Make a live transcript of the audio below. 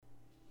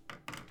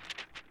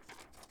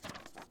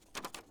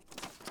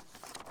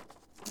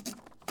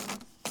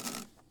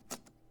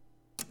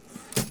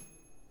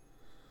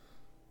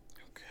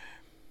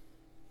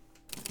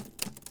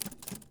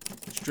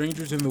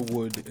Strangers in the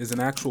Wood is an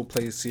actual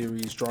play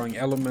series drawing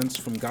elements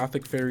from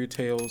gothic fairy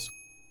tales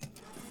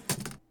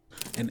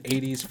and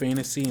 80s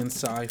fantasy and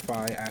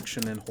sci-fi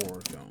action and horror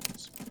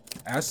films.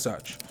 As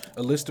such,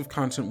 a list of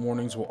content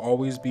warnings will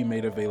always be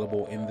made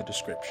available in the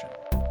description.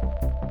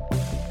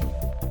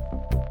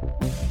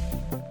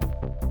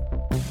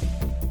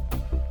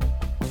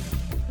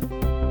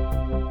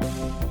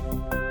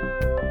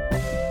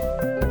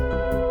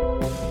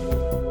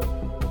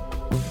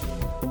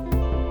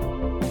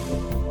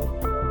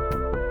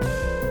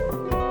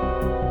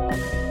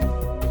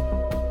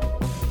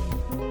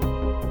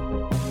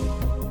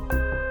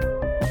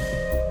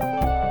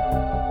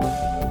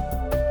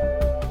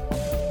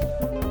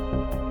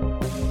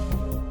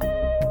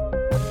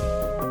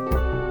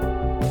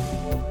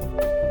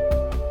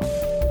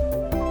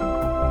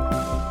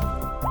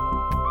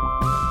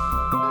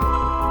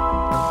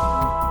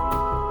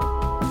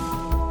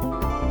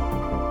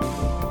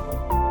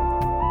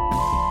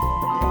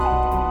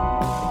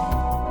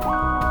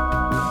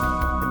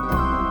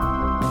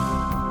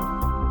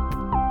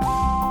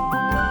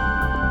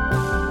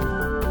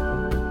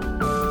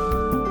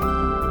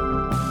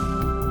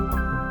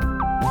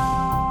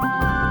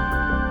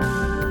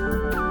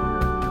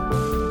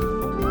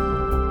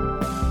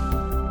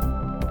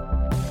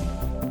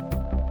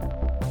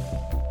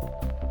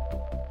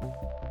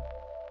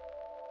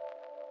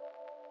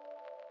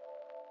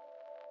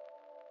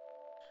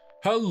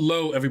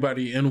 Hello,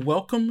 everybody, and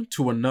welcome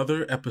to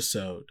another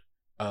episode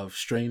of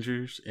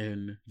Strangers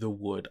in the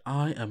Wood.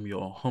 I am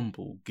your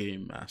humble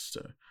game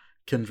master,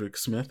 Kendrick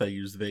Smith. I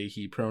use they,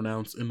 he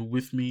pronouns, and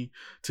with me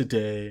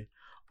today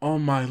are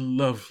my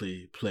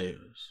lovely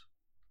players,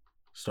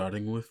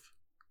 starting with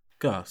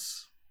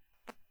Gus.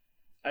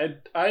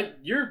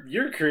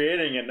 You're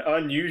creating an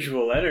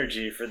unusual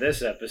energy for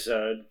this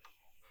episode.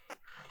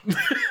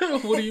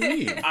 What do you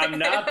mean? I'm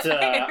not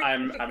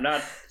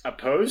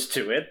opposed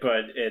to it,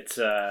 but it's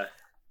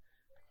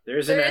there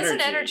is an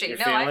energy.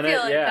 No, I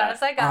feel it,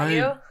 Gus. I got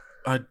you.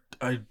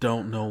 I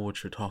don't know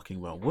what you're talking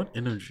about. What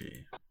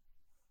energy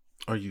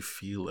are you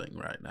feeling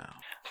right now?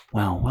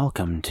 Well,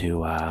 welcome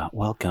to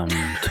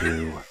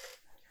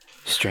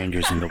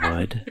Strangers in the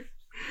Wood.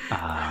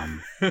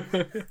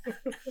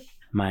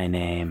 My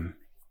name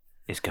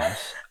is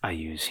Gus. I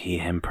use he,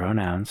 him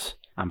pronouns.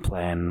 I'm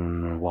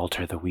playing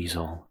Walter the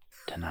Weasel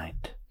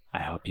tonight.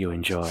 I hope you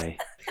enjoy.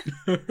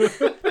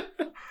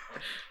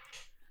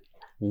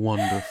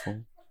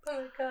 Wonderful. Oh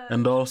my God.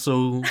 And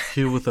also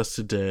here with us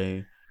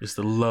today is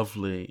the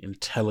lovely,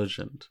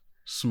 intelligent,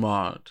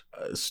 smart,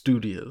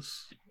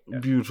 studious,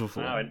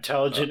 beautiful. Wow,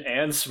 intelligent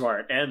and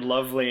smart and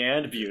lovely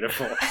and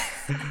beautiful.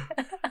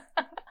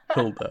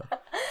 Hilda.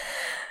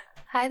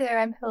 Hi there,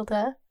 I'm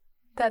Hilda.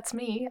 That's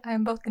me.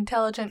 I'm both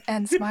intelligent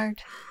and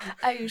smart.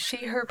 I use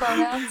she, her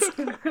pronouns.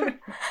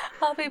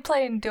 I'll be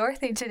playing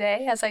Dorothy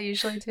today, as I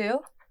usually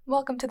do.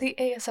 Welcome to the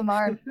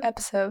ASMR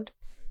episode.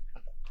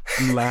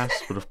 And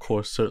last, but of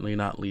course certainly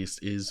not least,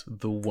 is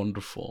the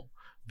wonderful,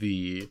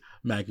 the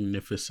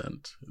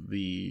magnificent,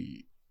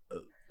 the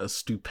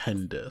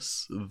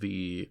stupendous,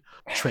 the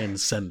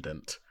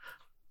transcendent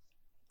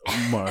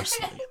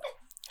Marceline.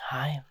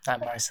 Hi,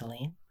 I'm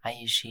Marceline. I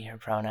use she, her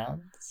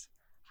pronouns.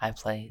 I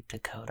play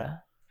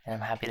Dakota, and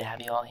I'm happy to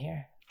have you all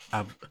here.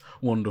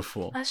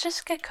 Wonderful. Let's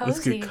just get cozy.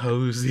 Let's get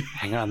cozy.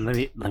 Hang on,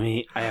 let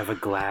me. I have a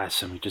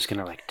glass. I'm just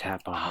gonna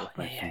tap on it with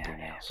my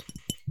fingernails.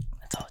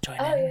 Let's all join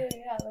Oh in.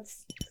 yeah.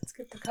 Let's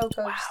get the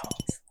cocoa. Wow.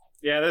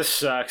 Yeah, this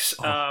sucks.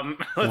 Let's do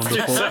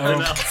Wonderful.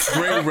 something else.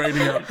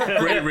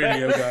 Great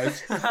radio,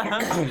 guys.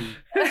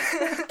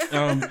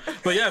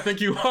 But yeah,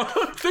 thank you all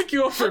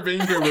for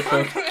being here with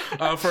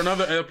us for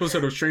another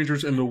episode of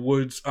Strangers in the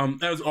Woods.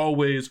 As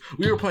always,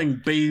 we are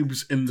playing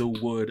Babes in the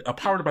Wood, a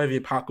Powered by the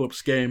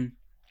Apocalypse game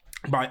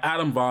by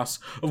Adam Voss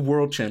of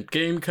World Champ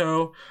Game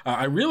Co.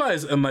 I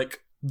realize in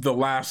the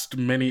last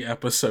many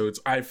episodes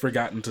I've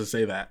forgotten to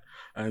say that.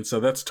 And so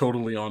that's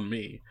totally on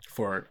me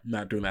for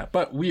not doing that.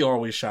 But we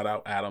always shout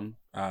out Adam.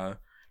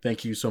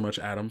 Thank you so much,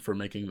 Adam, for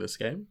making this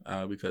game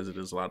because it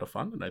is a lot of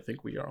fun. And I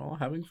think we are all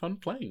having fun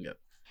playing it.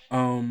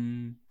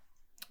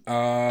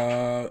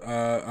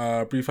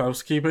 Brief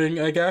housekeeping,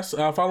 I guess.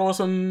 Follow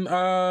us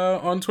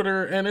on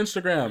Twitter and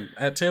Instagram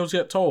at Tales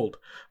Yet Told.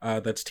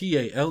 That's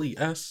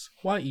TALESYETTOLD.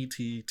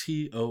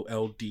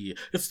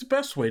 It's the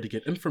best way to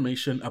get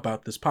information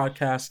about this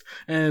podcast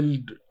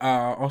and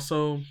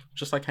also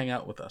just hang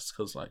out with us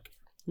because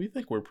we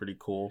think we're pretty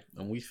cool,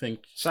 and we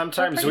think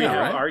sometimes we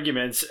have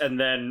arguments and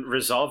then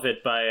resolve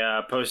it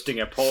by posting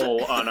a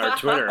poll on our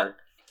Twitter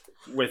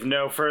with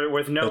no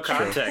That's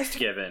context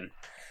given.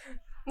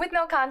 With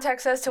no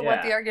context as to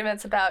what the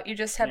argument's about, you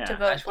just have to I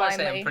vote just want to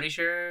blindly. say, I'm pretty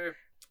sure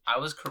I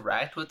was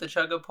correct with the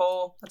Chugga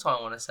poll. That's all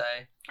I want to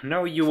say.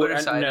 No, you were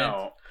Twitter-sided.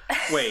 no.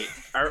 Wait,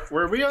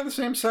 were we on the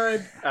same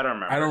side? I don't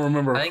remember. I don't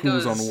remember I think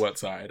who's it was- on what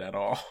side at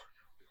all.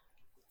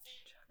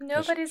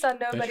 Nobody's on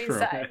nobody's true.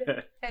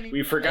 side.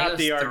 We forgot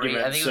the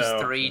argument. I think it was so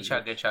 3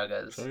 chugga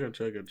chuggas.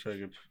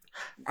 Chugga.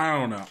 I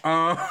don't know.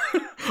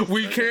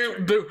 We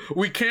can't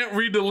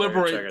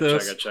redeliberate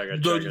this.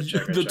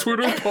 The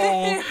Twitter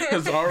poll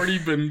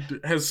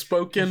has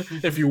spoken.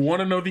 If you want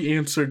to know the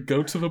answer,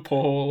 go to the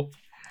poll.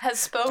 Has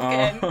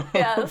spoken.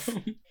 Yes.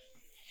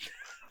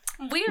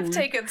 We have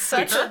taken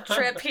such a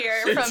trip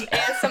here from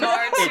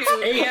ASMR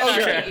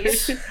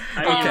to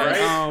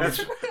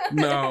anarchy.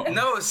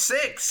 No,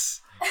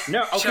 6.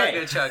 No,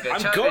 okay. Chugga,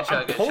 I'm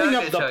pulling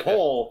up the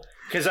poll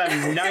because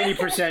I'm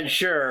 90%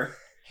 sure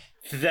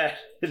that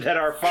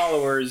our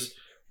followers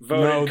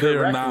voted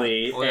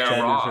correctly. Well,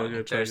 they're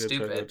wrong. They're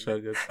stupid.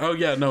 Oh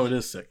yeah, no, it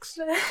is 6.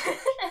 No,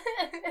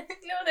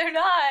 they're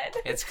not.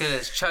 It's because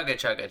it's chugga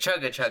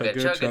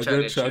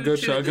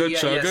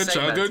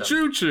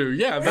choo choo.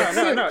 Yeah,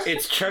 no.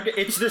 It's chugga.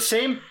 It's the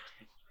same.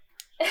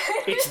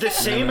 It's the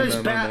same as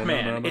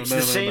Batman. It's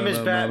the same as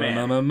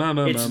Batman.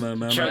 It's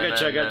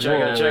chugga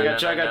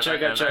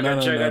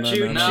choo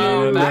choo.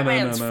 No,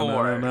 Batman's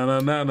 4.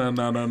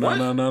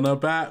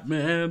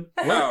 Batman.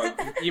 Well,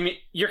 you mean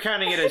you're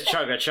counting it as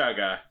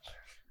chugga.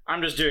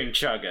 I'm just doing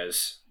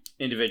chuggas,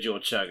 individual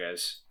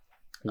chuggas.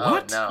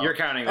 What? Oh, no. You're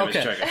counting them as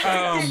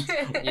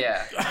chugga.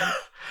 Yeah.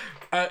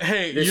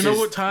 Hey, you know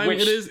what time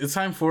it is? It's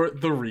time for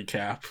the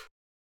recap.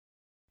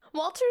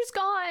 Walter's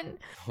gone.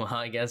 Well,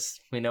 I guess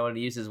we know what to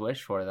use his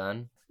wish for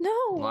then. No.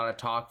 A lot of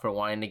talk for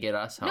wanting to get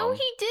us home. No,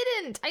 he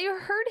didn't. I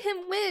heard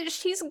him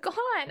wish. He's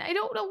gone. I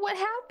don't know what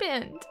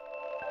happened.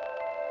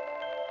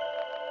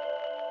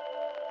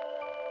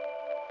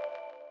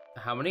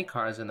 How many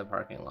cars in the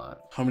parking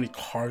lot? How many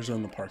cars are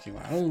in the parking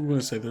lot? I'm going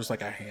to say there's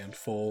like a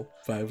handful,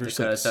 5 or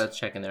 6. Starts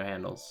checking their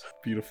handles.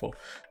 Beautiful.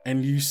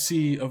 And you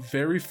see a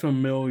very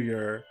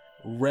familiar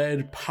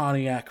red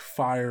Pontiac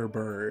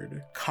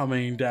Firebird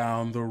coming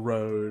down the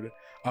road,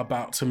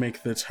 about to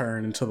make the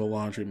turn into the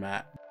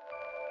laundromat.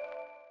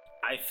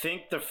 I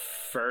think the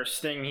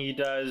first thing he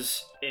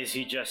does is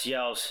he just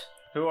yells,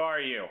 "Who are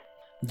you?"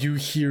 You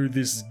hear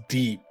this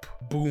deep,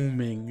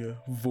 booming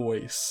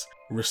voice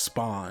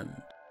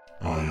respond.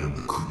 I am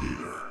the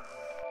creator.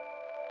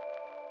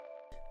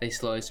 They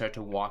slowly start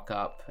to walk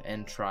up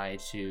and try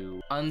to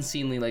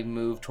unseemly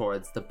move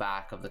towards the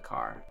back of the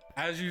car.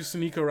 As you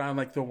sneak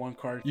around the one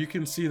car, you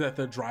can see that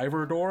the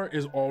driver door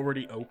is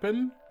already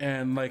open,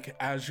 and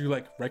as you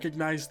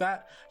recognize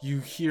that, you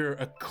hear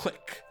a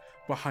click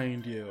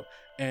behind you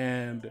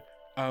and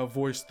a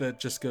voice that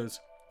just goes,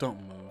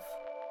 "Don't move."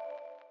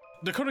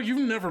 Dakota,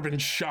 you've never been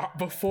shot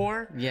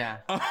before. Yeah.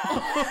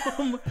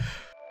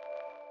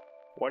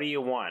 What do you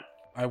want?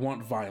 I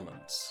want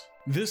violence.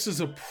 This is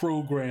a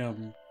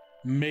program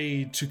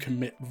made to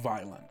commit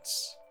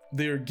violence.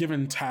 They are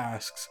given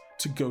tasks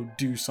to go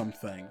do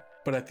something,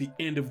 but at the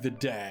end of the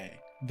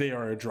day, they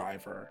are a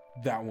driver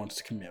that wants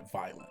to commit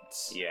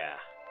violence. Yeah.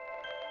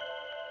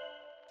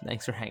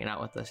 Thanks for hanging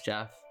out with us,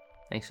 Jeff.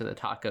 Thanks for the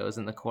tacos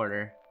in the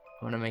quarter.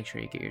 I want to make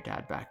sure you get your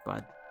dad back,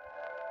 bud.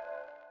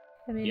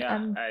 I mean,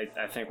 yeah, I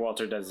think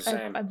Walter does the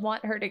same. I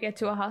want her to get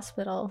to a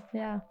hospital,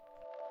 yeah.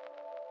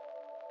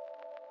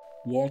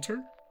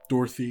 Walter,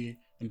 Dorothy,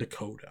 and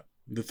Dakota.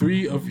 The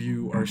 3 of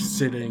you are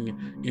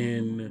sitting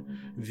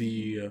in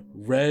the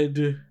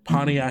red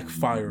Pontiac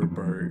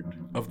Firebird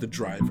of the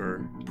driver,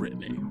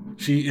 Brittany.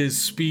 She is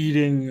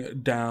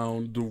speeding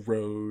down the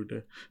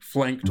road,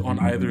 flanked on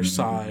either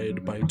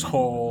side by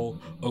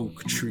tall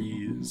oak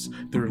trees.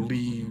 Their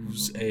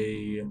leaves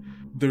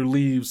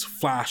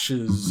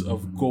flashes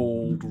of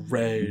gold,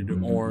 red,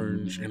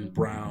 orange, and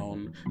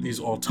brown, these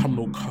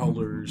autumnal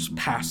colors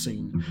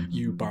passing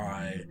you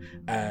by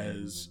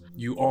as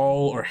you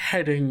all are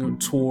heading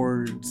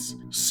towards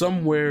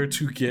somewhere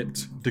to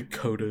get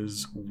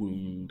Dakota's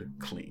wound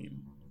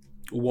clean.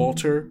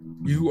 Walter,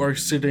 you are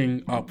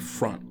sitting up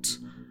front,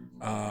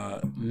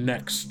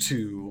 next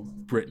to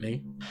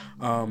Brittany.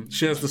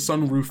 She has the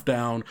sunroof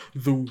down,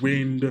 the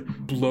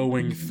wind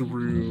blowing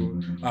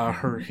through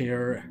her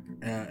hair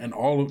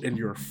and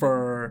your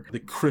fur. The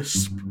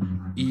crisp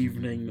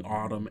evening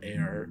autumn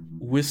air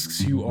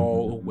whisks you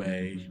all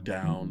away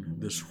down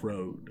this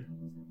road.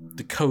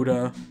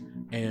 Dakota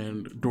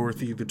and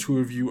Dorothy, the 2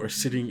 of you are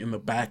sitting in the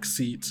back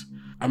seat.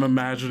 I'm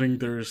imagining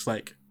there's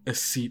a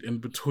seat in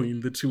between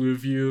the 2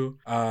 of you,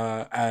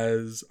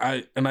 and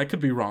I could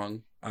be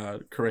wrong,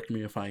 correct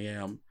me if I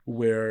am,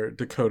 where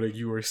Dakota,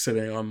 you are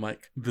sitting on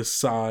the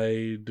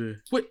side.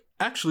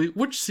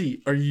 Which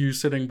seat are you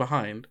sitting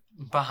behind?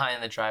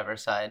 Behind the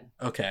driver's side.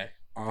 Okay,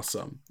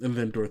 awesome. And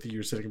then Dorothy,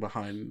 you're sitting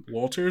behind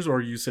Walter's, or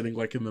are you sitting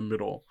in the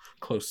middle,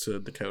 close to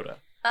Dakota?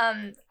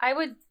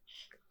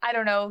 I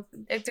don't know.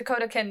 If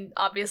Dakota can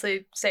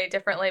obviously say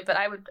differently, but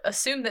I would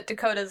assume that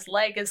Dakota's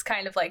leg is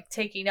kind of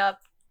taking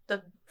up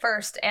the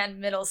first and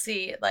middle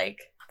seat, but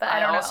I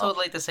don't know. I also would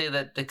like to say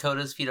that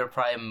Dakota's feet are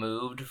probably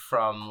moved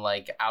from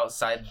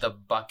outside the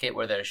bucket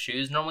where their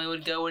shoes normally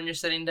would go when you're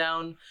sitting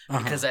down,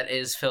 because that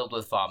is filled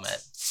with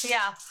vomit.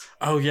 Yeah.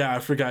 Oh yeah, I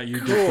forgot you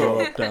did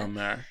throw up down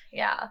there.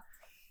 Yeah.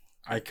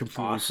 I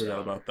completely forgot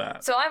about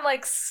that. So I'm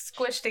like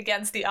squished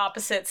against the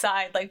opposite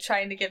side, like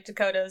trying to give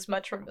Dakota as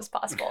much room as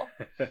possible.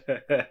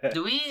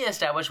 Do we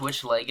establish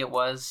which leg it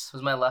was?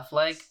 Was my left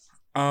leg?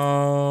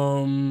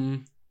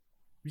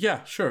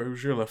 Yeah, sure. It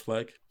was your left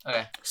leg.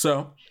 Okay.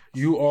 So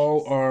you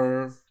all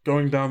are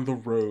going down the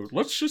road.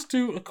 Let's just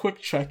do a quick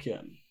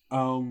check-in.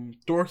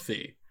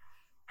 Dorothy,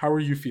 how are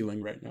you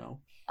feeling right now?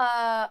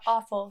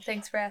 Awful.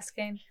 Thanks for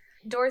asking.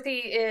 Dorothy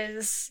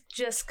is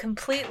just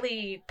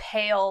completely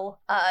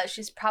pale.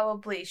 She's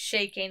probably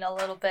shaking a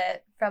little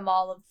bit from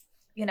all of,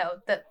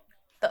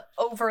 the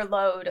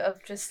overload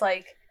of just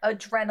like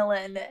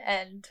adrenaline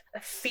and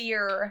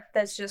fear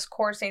that's just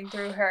coursing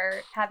through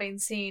her, having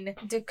seen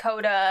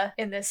Dakota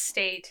in this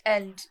state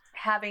and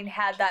having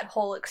had that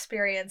whole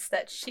experience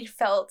that she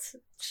felt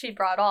she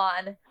brought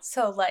on.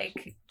 So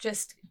like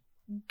just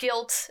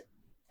guilt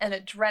and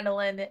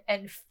adrenaline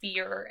and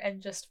fear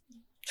and just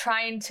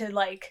trying to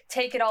like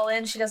take it all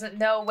in. She doesn't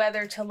know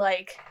whether to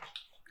like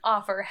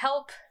offer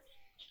help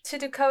to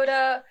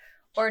Dakota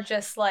or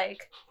just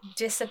like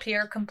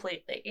disappear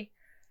completely.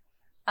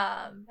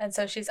 And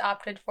so she's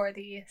opted for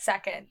the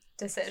second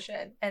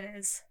decision and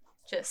is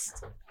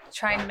just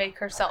trying to make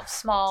herself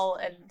small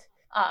and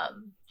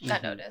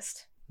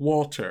unnoticed.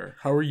 Walter,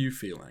 how are you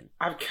feeling?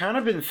 I've kind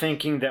of been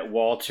thinking that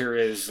Walter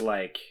is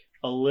like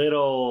a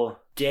little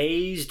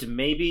dazed,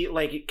 maybe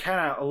like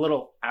kind of a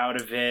little out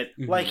of it.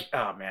 Mm-hmm. Like,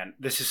 oh man,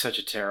 this is such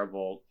a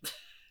terrible.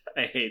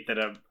 I hate that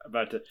I'm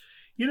about to.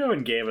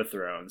 In Game of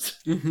Thrones,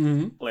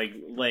 like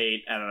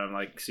late, I don't know,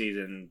 like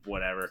season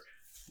whatever,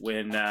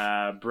 when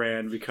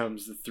Bran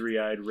becomes the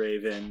three-eyed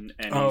raven,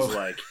 and he's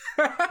like,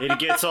 it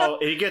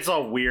gets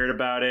all weird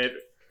about it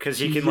because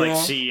he can like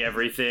see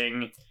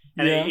everything,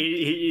 and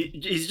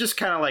he's just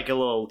kind of like a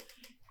little.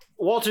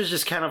 Walter's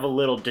just kind of a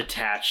little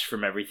detached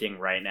from everything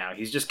right now.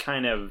 He's just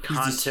kind of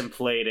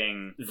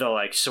contemplating the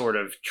like sort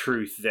of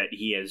truth that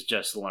he has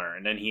just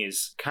learned, and he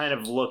is kind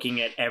of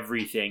looking at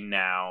everything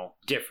now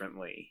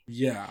differently.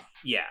 Yeah.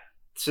 Yeah.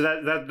 So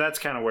that's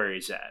kind of where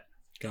he's at.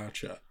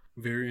 Gotcha.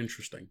 Very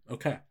interesting.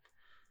 Okay.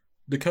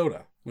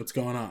 Dakota, what's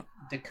going on?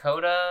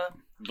 Dakota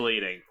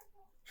bleeding.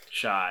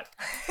 Shot.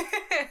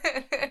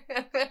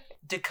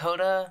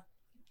 Dakota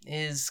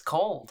is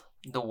cold.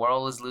 The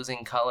world is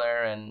losing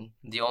color, and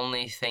the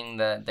only thing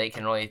that they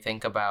can really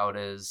think about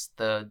is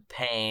the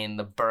pain,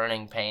 the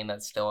burning pain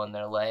that's still in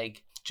their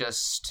leg.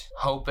 Just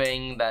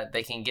hoping that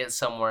they can get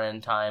somewhere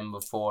in time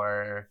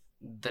before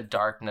the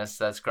darkness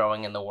that's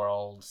growing in the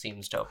world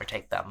seems to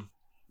overtake them.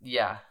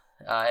 Yeah,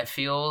 it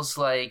feels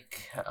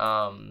like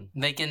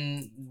they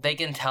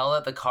can tell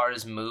that the car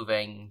is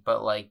moving,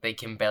 but like they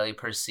can barely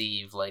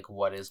perceive like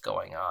what is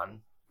going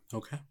on.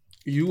 Okay.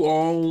 You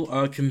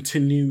all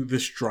continue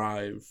this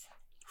drive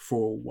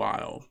for a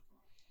while,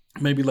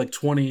 maybe like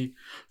 20,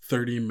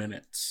 30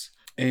 minutes.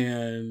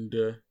 And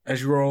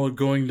as you're all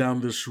going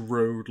down this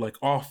road, like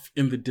off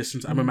in the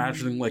distance, I'm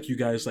imagining like you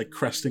guys like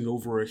cresting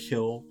over a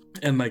hill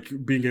and like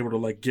being able to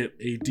like get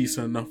a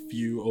decent enough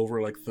view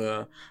over like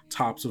the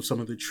tops of some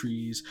of the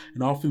trees.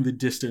 And off in the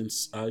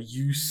distance,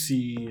 you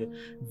see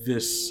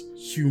this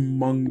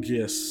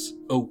humongous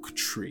oak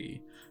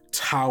tree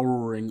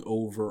towering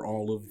over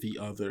all of the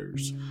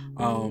others.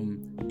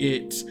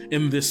 It's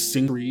in this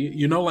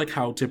tree, like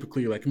how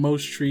typically like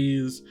most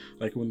trees,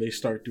 like when they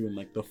start doing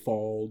like the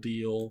fall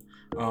deal,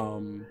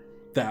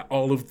 that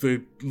all of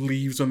the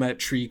leaves on that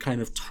tree kind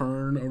of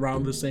turn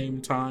around the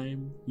same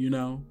time,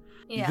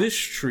 Yeah. This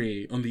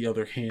tree, on the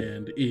other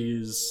hand, it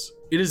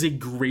is a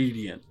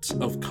gradient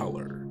of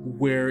color,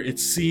 where it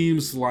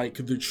seems like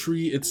the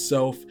tree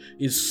itself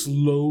is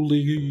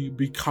slowly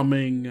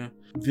becoming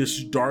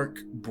this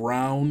dark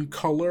brown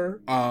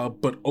color,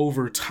 but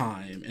over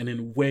time and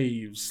in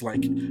waves,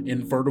 like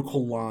in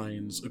vertical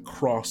lines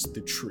across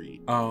the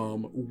tree,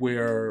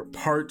 where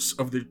parts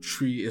of the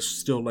tree is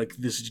still like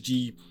this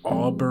deep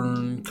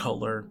auburn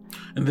color.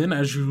 And then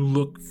as you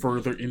look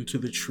further into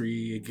the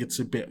tree, it gets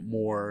a bit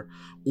more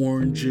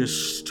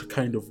orangish to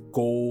kind of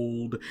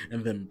gold,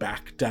 and then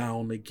back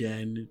down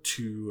again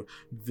to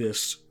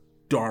this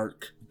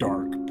dark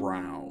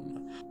brown.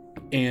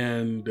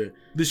 And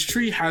this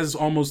tree has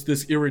almost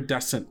this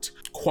iridescent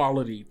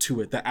quality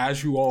to it, that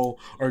as you all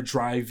are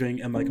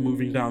driving and like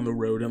moving down the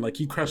road, and like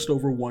you crest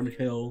over one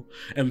hill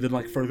and then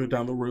like further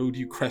down the road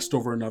you crest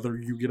over another,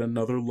 you get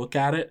another look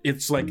at it.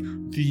 It's like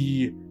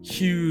the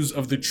hues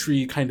of the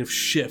tree kind of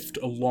shift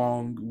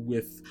along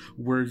with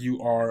where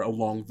you are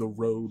along the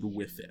road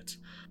with it.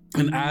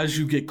 And as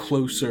you get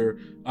closer,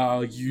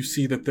 you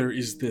see that there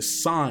is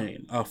this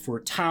sign for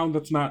a town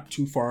that's not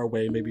too far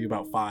away, maybe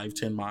about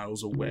 5-10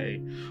 miles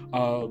away,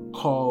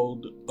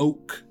 called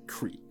Oak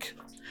Creek.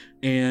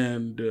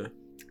 And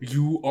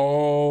you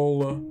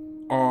all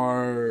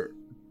are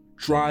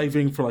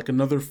driving for like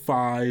another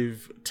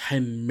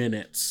 5-10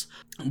 minutes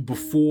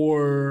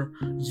before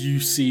you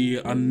see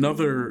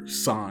another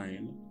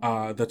sign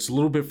that's a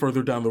little bit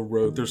further down the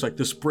road. There's like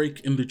this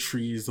break in the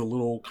trees, a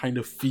little kind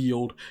of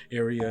field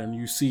area, and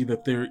you see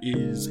that there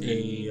is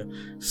a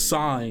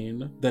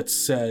sign that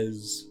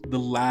says The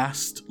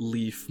Last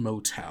Leaf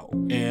Motel.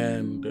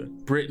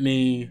 And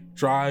Brittany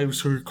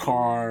drives her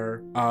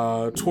car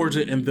towards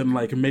it and then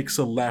like makes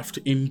a left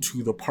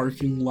into the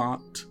parking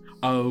lot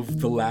of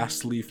the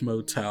Last Leaf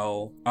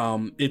Motel.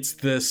 It's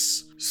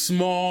this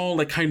small,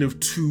 like kind of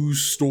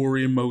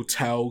 2-story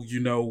motel, you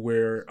know,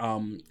 where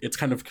it's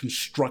kind of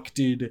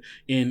constructed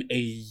in a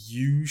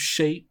U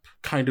shape,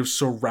 kind of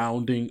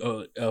surrounding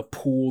a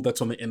pool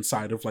that's on the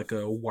inside of like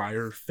a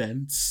wire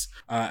fence.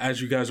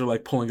 As you guys are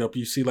like pulling up,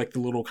 you see like the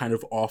little kind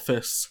of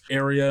office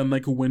area and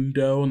like a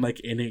window, and like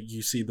in it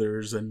you see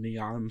there's a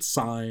neon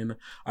sign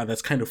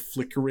that's kind of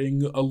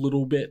flickering a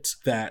little bit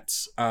that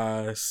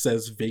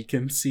says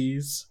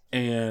vacancies.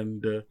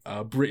 And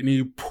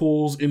Brittany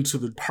pulls into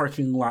the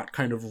parking lot,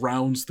 kind of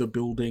rounds the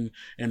building,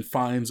 and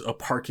finds a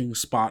parking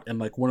spot in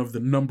like one of the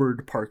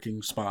numbered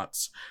parking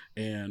spots,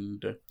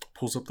 and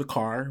pulls up the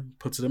car,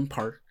 puts it in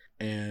park,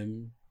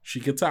 and she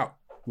gets out.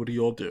 What do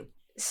you all do?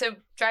 So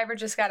driver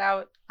just got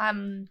out.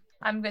 I'm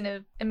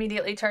gonna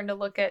immediately turn to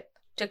look at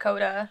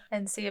Dakota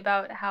and see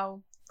about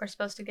how we're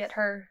supposed to get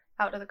her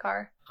out of the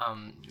car.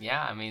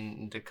 Yeah, I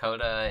mean,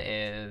 Dakota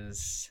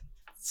is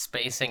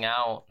spacing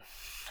out,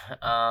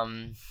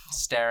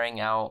 staring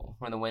out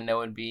where the window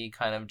would be,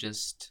 kind of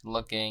just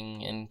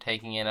looking and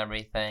taking in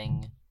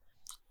everything.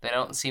 They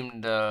don't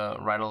seem to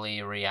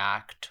readily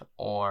react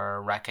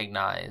or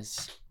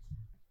recognize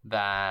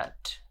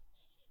that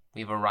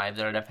we've arrived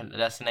at our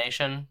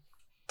destination.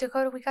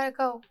 Dakota, we gotta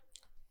go.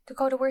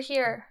 Dakota, we're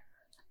here.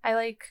 I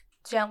like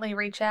gently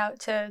reach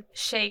out to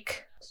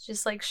shake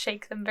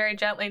them very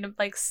gently to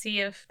like see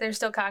if they're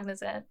still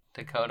cognizant.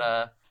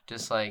 Dakota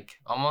just like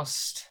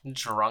almost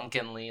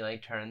drunkenly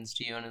like turns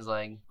to you and is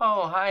like,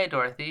 "Oh, hi,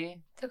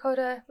 Dorothy."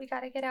 Dakota, we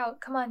gotta get out.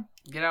 Come on.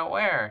 Get out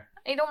where?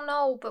 I don't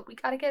know, but we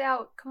gotta get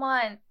out. Come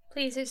on.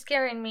 Please, you're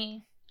scaring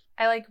me.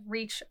 I like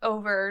reach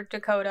over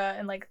Dakota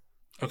and like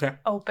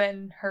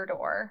open her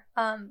door.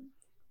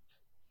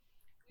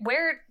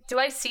 Where do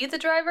I see the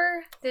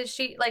driver?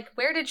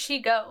 Where did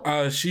she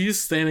go? She's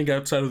standing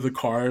outside of the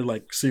car,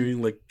 like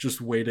seeming like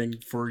just waiting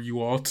for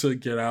you all to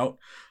get out.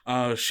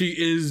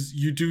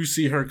 You do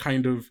see her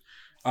kind of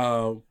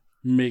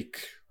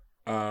make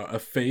a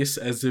face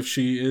as if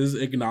she is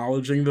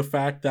acknowledging the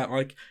fact that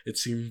like it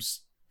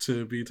seems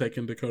to be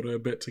taking Dakota a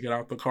bit to get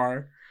out the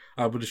car.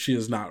 But she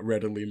has not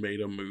readily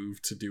made a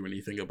move to do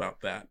anything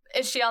about that.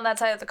 Is she on that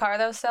side of the car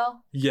though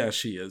still? Yeah,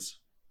 she is.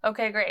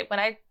 Okay, great. When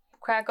I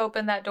crack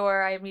open that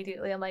door, I'm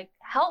like,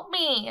 help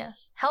me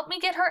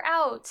get her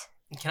out.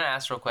 Can I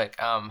ask real quick,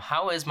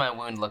 how is my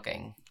wound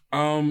looking?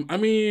 I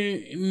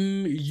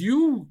mean,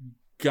 you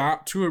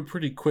got to it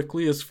pretty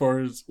quickly as far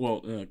as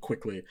like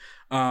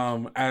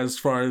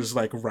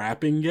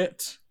wrapping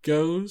it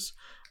goes.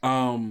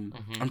 I'm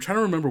trying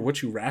to remember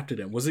what you wrapped it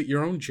in. Was it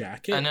your own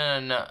jacket?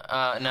 No.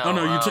 Oh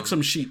no, you took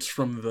some sheets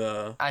from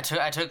the. I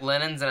took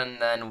linens,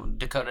 and then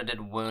Dakota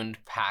did wound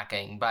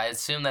packing. But I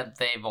assume that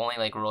they've only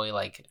like really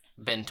like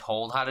been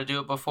told how to do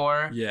it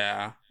before.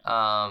 Yeah.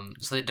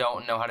 So they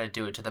don't know how to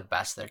do it to the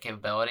best of their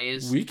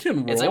capabilities. We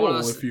can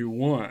roll if you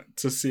want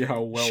to see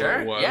how well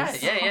it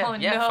was. Yeah. Oh,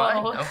 Yeah, no. fine.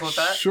 I'm cool with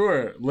that.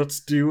 Sure. Let's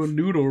do a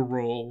noodle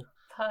roll.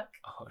 Fuck.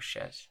 Oh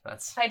shit,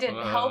 I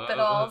didn't help at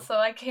all, so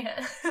I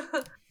can't.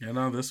 Yeah,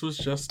 no, this was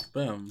just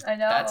them. I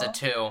know. That's a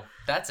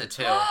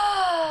 2.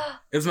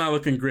 It's not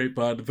looking great,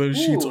 bud. Those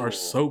sheets are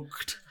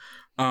soaked.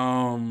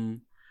 I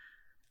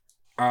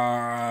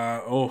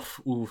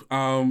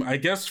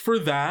guess for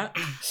that,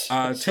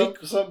 take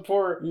some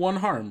for 1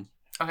 harm.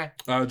 Okay.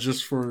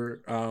 Just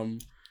for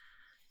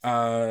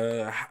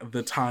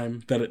the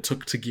time that it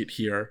took to get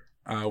here,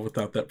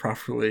 without that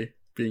properly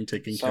being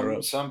taken care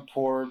of. Some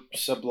poor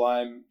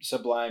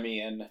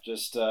Sublimian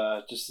just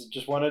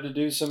wanted to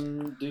do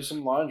some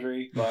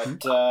laundry,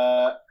 but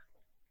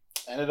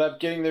ended up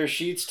getting their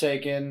sheets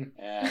taken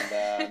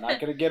and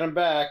not gonna get them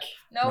back.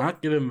 Nope.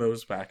 Not getting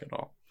those back at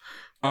all.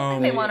 I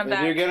think they want them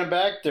back. If you get them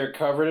back, they're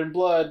covered in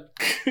blood.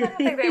 I don't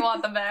think they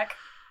want them back.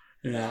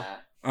 Yeah.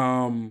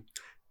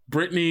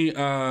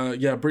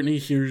 Brittany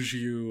hears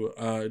you,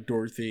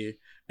 Dorothy,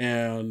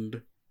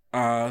 and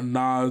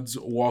nods,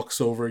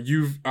 walks over.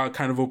 You've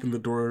kind of opened the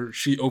door.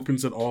 She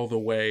opens it all the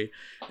way,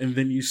 and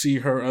then you see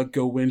her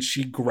go in.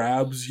 She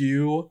grabs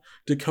you,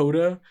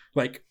 Dakota.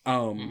 Like,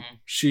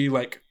 she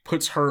like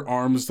puts her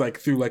arms like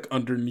through like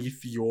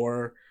underneath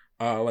your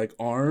like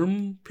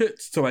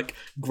armpits to like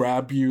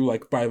grab you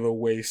like by the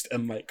waist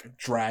and like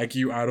drag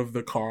you out of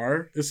the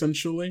car,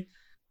 essentially.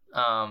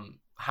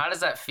 How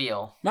does that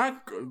feel?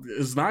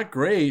 It's not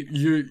great.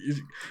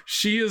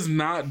 She is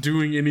not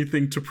doing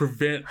anything to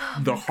prevent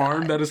the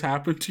harm that has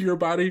happened to your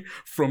body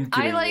from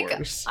getting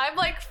worse.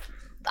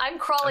 I'm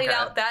crawling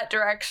out that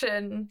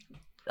direction,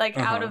 like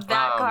out of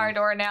that car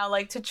door now,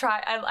 like to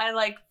try.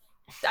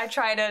 I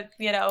try to,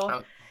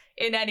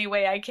 in any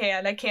way I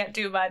can. I can't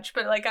do much,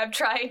 but like I'm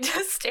trying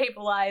to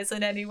stabilize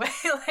in any way.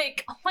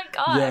 Like, oh my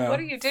god, what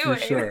are you doing? For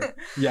sure.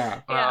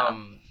 Yeah.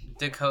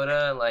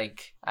 Dakota,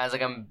 like, as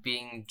like I'm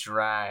being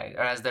dragged,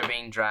 or as they're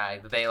being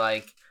dragged, they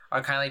like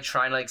are kind of like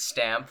trying to like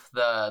stamp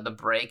the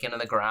brake into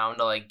the ground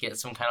to like get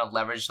some kind of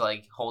leverage to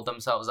like hold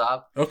themselves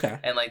up. Okay.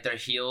 And like their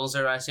heels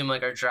are, I assume,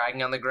 like are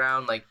dragging on the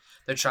ground. Like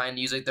they're trying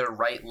to use like their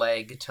right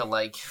leg to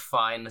like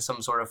find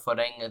some sort of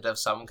footing of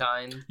some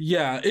kind.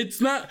 Yeah,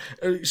 it's not.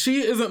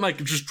 She isn't like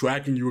just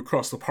dragging you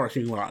across the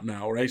parking lot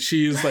now, right?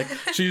 She is like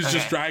she's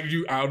just dragging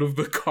you out of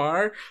the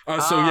car.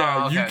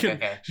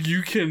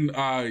 You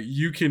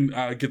can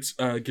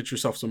get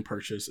yourself some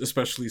purchase,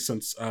 especially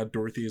since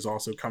Dorothy is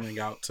also coming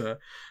out to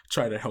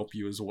try to help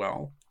you as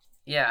well.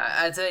 Yeah,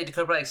 I'd say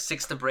Dakota probably like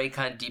sticks the brake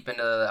kind of deep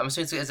into the. I'm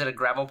assuming, is it a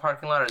gravel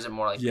parking lot or is it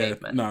more like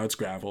pavement? No, it's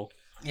gravel.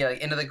 Yeah,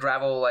 like into the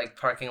gravel like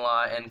parking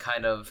lot and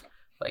kind of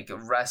like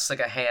rests like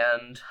a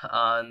hand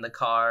on the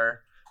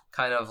car,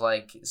 kind of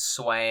like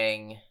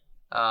swaying,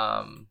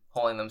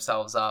 holding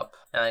themselves up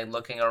and like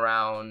looking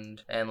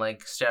around and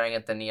like staring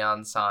at the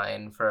neon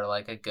sign for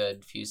like a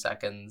good few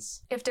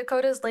seconds. If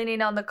Dakota's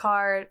leaning on the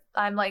car,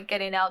 I'm like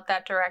getting out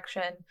that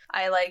direction.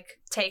 I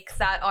like take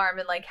that arm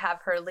and like have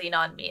her lean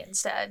on me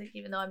instead,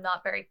 even though I'm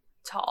not very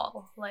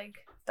tall. Like,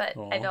 but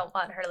I don't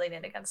want her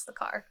leaning against the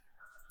car.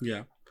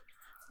 Yeah.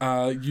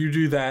 You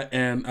do that,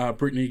 and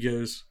Brittany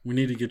goes, "We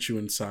need to get you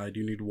inside.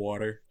 You need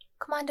water."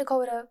 Come on,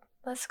 Dakota.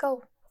 Let's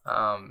go.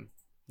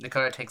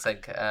 Dakota takes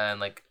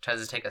and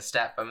tries to take a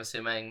step, I'm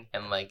assuming,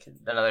 and like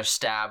another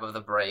stab of the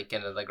brake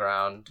into the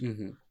ground.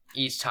 Mm-hmm.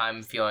 Each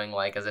time feeling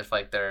like as if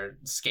like they're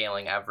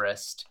scaling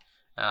Everest.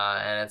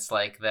 And it's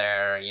like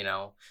their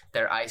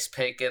ice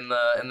pick in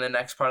the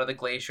next part of the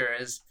glacier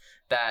is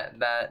that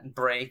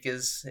brake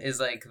is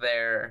like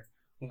their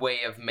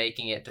way of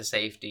making it to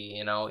safety.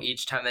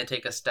 Each time they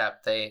take a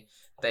step, they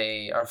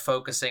are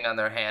focusing on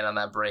their hand on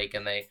that brake,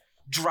 and they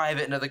drive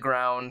it into the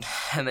ground,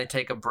 and they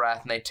take a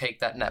breath, and they take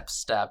that next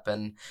step,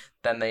 and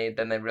then they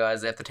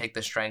realize they have to take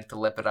the strength to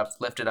lift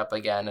it up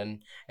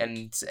again,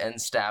 and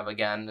stab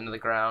again into the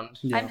ground.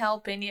 Yeah. I'm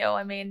helping you.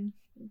 I mean,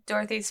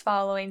 Dorothy's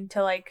following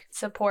to like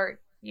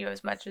support you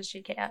as much as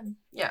she can.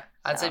 Yeah,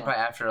 I'd say probably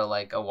after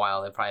like a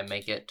while they probably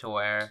make it to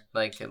where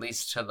like at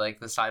least to like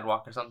the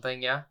sidewalk or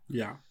something. Yeah.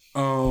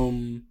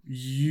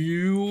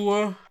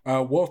 You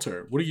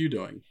Walter, what are you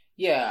doing?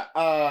 Yeah,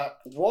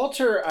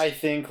 Walter, I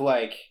think,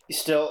 like,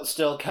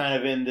 still kind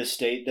of in the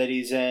state that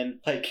he's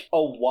in, like,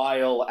 a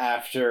while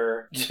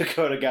after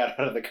Dakota got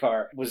out of the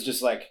car, was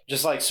just like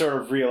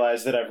sort of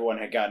realized that everyone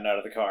had gotten out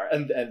of the car,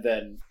 and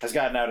then has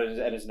gotten out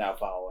and is now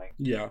following.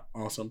 Yeah,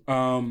 awesome.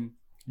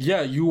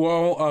 Yeah, you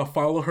all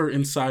follow her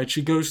inside.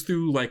 She goes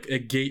through, like, a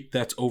gate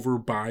that's over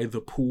by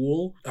the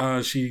pool.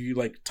 She,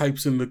 like,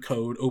 types in the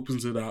code,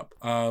 opens it up,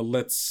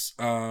 lets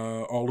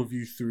all of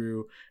you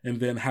through, and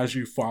then has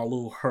you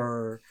follow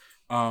her.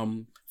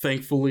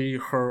 Thankfully,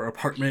 her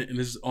apartment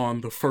is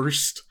on the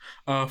first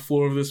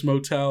floor of this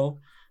motel.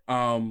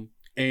 And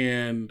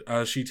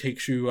she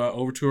takes you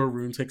over to her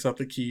room, takes out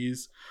the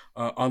keys,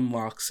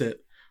 unlocks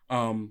it.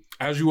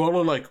 As you all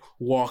are like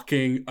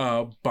walking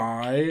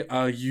by,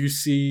 you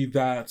see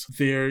that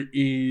there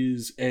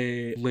is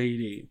a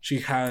lady.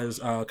 She has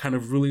kind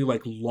of really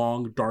like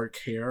long dark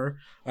hair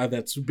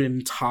that's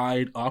been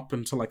tied up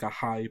into like a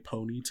high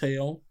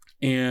ponytail.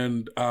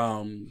 And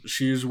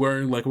she's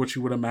wearing like what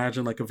you would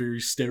imagine like a very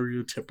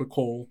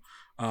stereotypical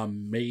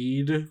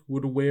maid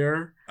would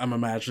wear. I'm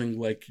imagining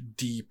like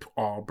deep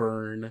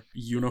auburn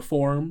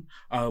uniform,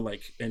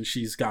 and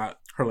she's got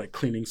her like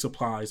cleaning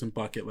supplies and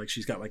bucket, like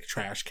she's got like a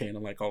trash can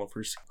and like all of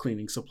her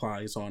cleaning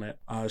supplies on it.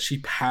 She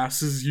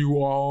passes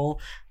you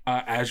all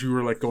as you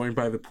were like going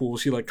by the pool.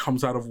 She like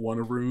comes out of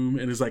one room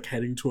and is like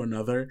heading to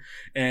another,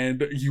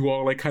 and you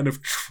all like kind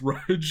of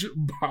trudge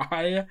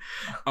by.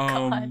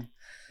 God.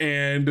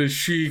 And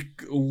she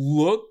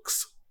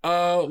looks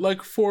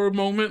like for a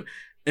moment,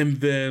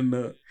 and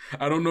then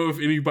I don't know if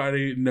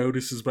anybody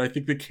notices, but I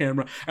think the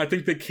camera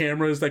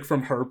is like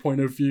from her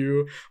point of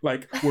view,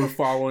 like we're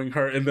following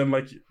her, and then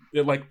like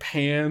it like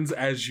pans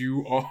as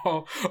you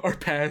all are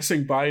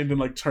passing by, and then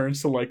like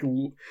turns to like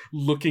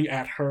looking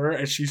at her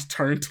as she's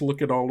turned to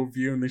look at all of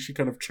you, and then she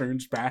kind of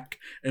turns back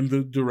in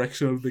the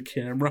direction of the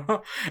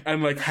camera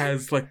and like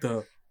has like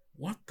the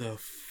 "what the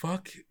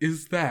fuck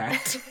is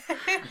that?"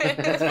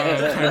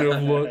 kind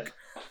of look,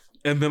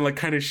 and then like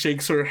kind of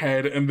shakes her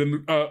head, and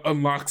then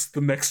unlocks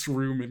the next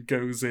room and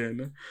goes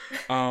in.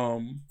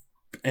 You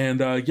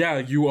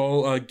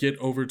all get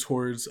over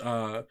towards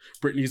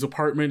Brittany's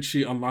apartment.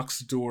 She unlocks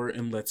the door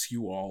and lets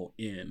you all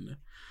in.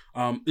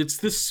 It's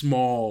this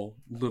small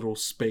little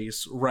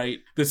space, right?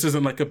 This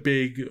isn't like a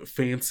big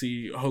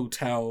fancy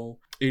hotel.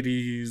 It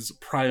is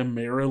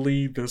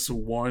primarily this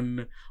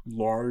one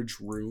large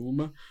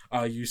room.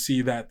 You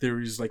see that there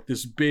is like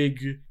this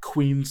big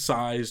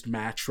queen-sized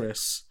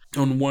mattress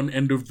on one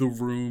end of the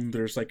room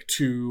there's like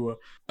two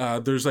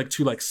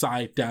like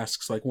side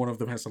desks. Like one of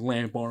them has a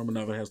lamp on them,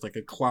 another has like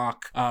a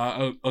clock.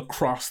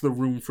 Across the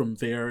room from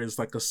there is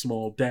like a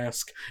small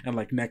desk, and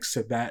like next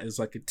to that is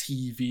like a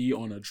TV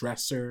on a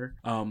dresser.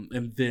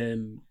 And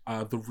then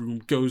the room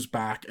goes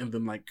back and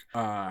then like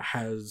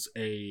has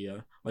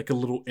a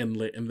little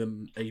inlet and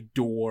then a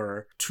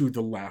door to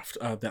the left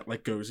that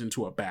like goes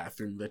into a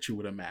bathroom that you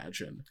would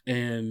imagine.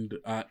 And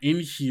in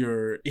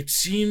here it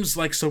seems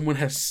like someone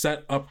has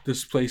set up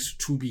this place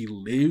to be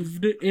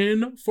lived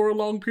in for a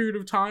long period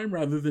of time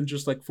rather than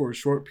just like for a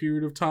short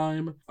period of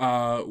time,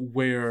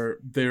 where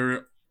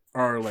there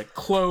are like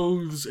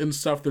clothes and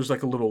stuff. There's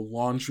like a little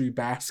laundry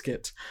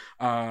basket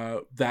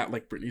that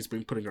like Brittany's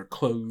been putting her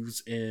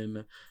clothes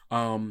in.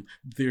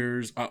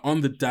 There's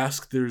on the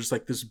desk there's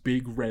like this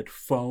big red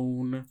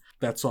phone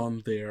that's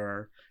on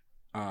there,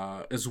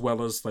 as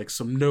well as like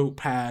some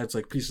notepads,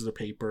 like pieces of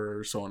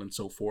paper, so on and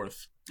so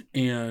forth.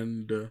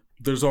 And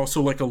there's also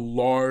like a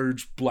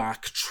large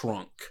black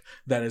trunk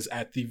that is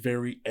at the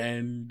very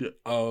end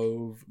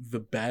of the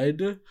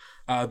bed,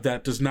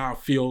 that does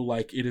not feel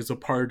like it is a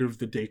part of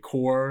the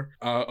decor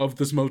of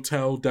this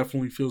motel.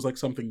 Definitely feels like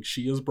something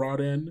she has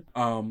brought in.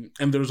 And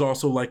there's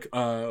also like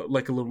a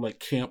little like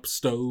camp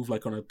stove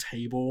like on a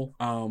table,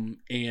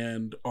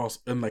 and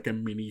like a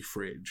mini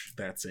fridge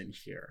that's in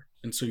here.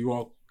 And so you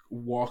all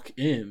walk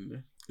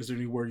in. Is there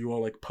anywhere you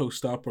all like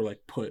post up or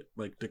like put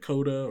like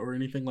Dakota or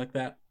anything like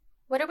that?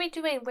 What are we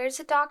doing? Where's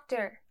the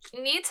doctor?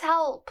 She needs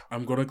help.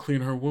 I'm gonna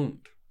clean her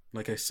wound,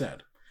 like I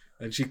said.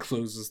 And she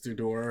closes the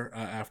door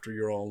after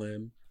you're all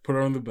in. Put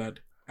her on the bed.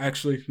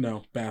 Actually,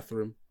 no,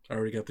 bathroom. I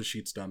already got the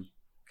sheets done.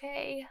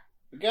 Okay.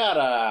 You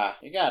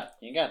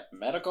got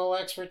medical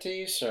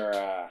expertise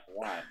or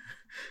what?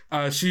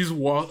 She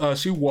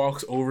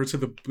walks over to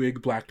the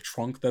big black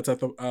trunk that's at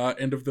the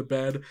end of the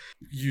bed.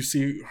 You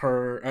see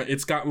her.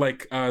 It's got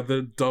like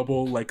the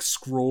double like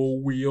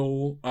scroll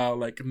wheel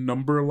like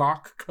number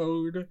lock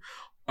code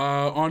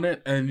on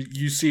it, and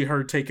you see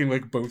her taking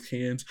like both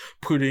hands,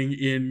 putting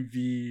in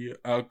the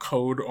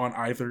code on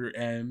either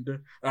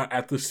end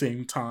at the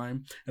same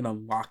time, and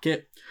unlock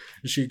it.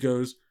 And she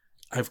goes,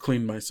 "I've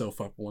cleaned myself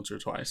up once or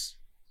twice.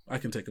 I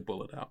can take a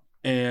bullet out."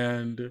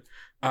 And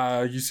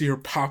you see her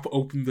pop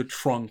open the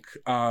trunk,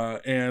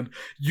 and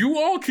you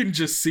all can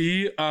just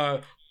see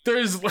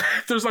there's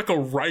like a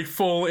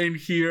rifle in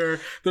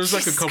here. There's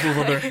like a couple of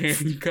other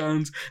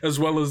handguns, as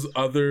well as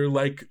other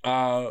like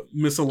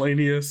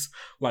miscellaneous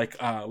like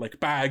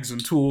bags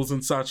and tools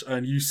and such.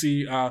 And you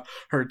see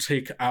her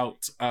take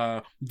out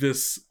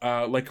this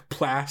like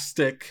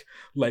plastic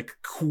like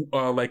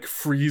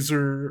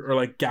freezer or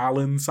like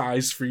gallon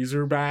size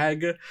freezer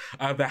bag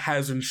that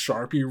has in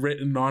Sharpie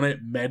written on it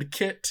med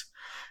kit.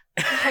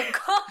 Oh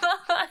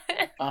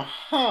my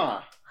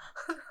god.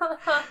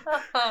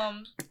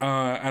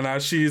 And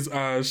as she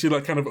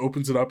like kind of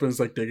opens it up and is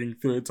like digging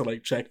through it to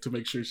like check to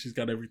make sure she's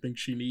got everything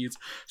she needs,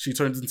 she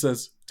turns and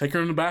says, "Take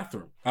her in the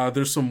bathroom.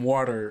 There's some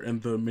water in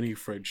the mini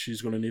fridge.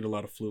 She's gonna need a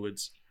lot of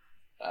fluids."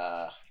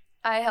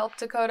 I help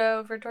Dakota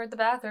over toward the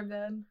bathroom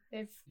then.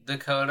 If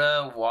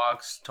Dakota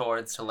walks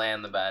towards to lay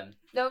on the bed.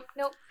 Nope,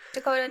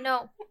 Dakota,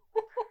 no.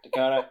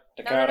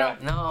 Dakota.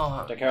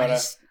 No.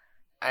 Dakota.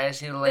 I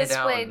just need to lay This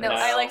down. way, no. No,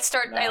 I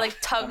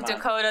tug come on.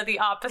 Dakota the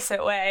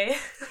opposite way.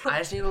 I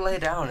just need to lay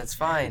down. It's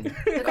fine.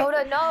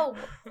 Dakota, no.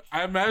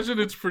 I imagine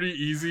it's pretty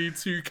easy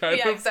to kind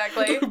Yeah, of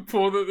exactly.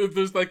 pull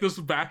there's like this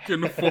back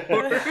and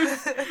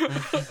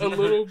forth a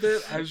little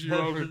bit as you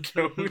all are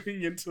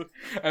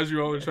as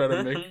you all are trying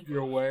to make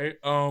your way.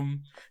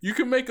 You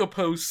can make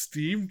opposed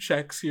steam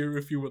checks here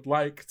if you would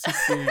like to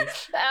see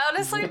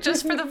Honestly,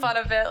 just for the fun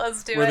of it,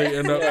 let's do where it. they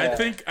end up. Yeah.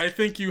 I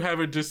think you have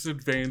a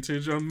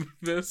disadvantage on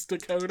this,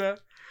 Dakota.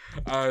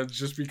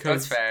 Just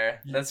because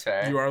That's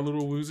fair. you are a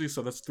little woozy,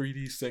 so that's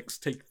 3d6.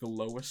 Take the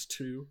lowest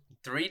two.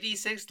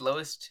 3d6,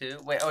 lowest 2?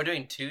 Wait, we're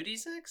doing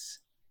 2d6?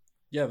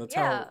 Yeah, that's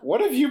Yeah. What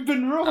have you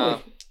been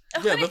rolling?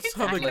 Yeah, that's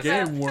how the What are you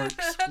game talking works.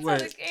 about? That's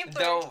Wait. how the game works.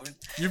 Don't.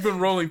 You've been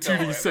rolling Don't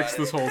worry 2d6 about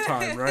this it. whole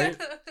time, right?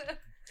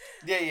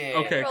 Yeah.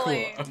 Okay,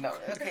 Rolling. cool. No,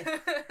 okay.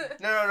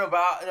 No,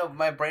 but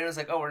my brain was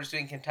like, oh, we're just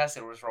doing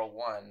contested, we'll just roll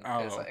 1.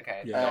 It's like,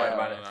 okay, yeah, don't worry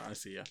about it. I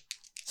see ya.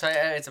 So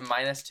it's a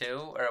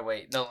 -2? Or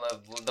wait, no,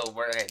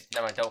 we're okay,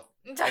 never mind, don't.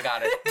 I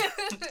got it.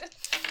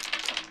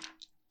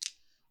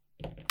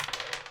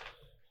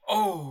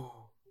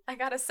 Oh! I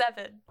got a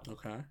 7.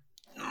 Okay.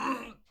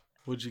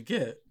 What'd you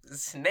get?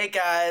 Snake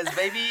eyes,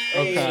 baby!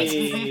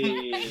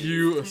 Okay.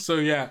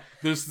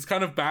 There's this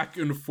kind of back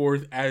and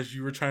forth as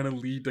you were trying to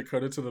lead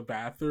Dakota to the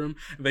bathroom.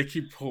 And they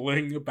keep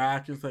pulling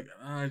back. It's like,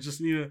 I just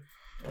need to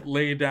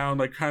lay down,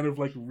 like kind of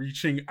like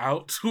reaching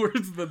out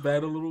towards the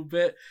bed a little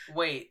bit.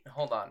 Wait,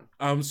 hold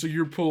on. So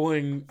you're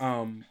pulling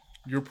them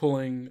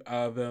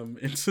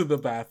into the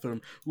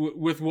bathroom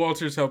with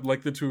Walter's help.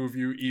 Like the two of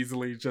you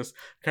easily just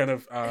kind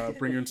of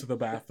bring her into the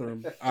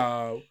bathroom.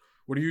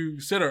 Where do you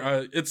sit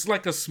her? It's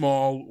like a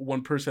small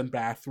 1-person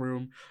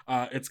bathroom.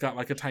 It's got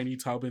like a tiny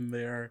tub in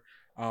there,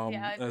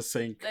 a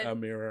sink, a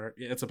mirror.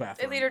 It's a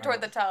bathroom. I lead her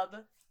toward the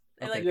tub.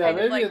 I Okay. kind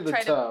of maybe in the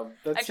try tub.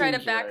 to. That I try to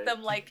seems back right.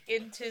 them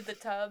into the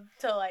tub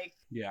to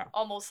Yeah.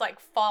 almost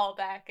fall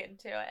back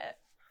into it.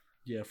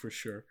 Yeah, for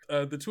sure.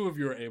 The two of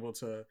you are able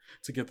to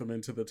get them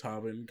into the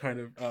tub and kind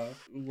of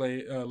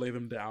lay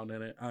them down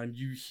in it. And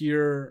you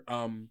hear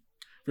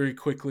very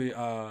quickly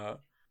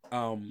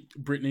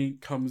Brittany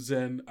comes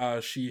in.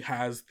 She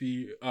has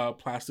the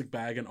plastic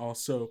bag and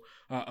also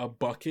a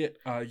bucket.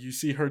 You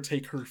see her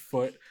take her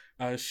foot.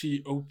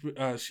 She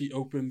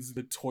opens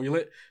the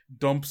toilet,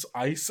 dumps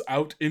ice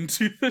out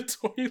into the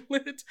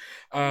toilet,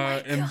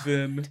 and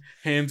then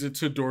hands it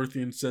to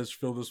Dorothy and says,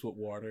 "Fill this with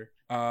water."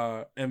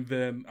 And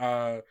then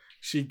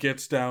she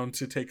gets down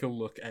to take a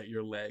look at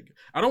your leg.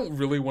 I don't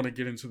really want to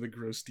get into the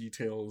gross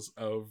details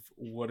of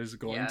what is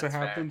going to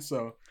happen,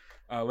 so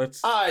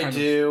let's. I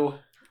do.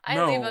 I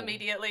leave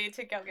immediately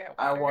to go get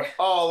water. I want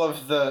all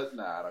of the.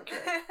 Nah, I don't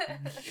care.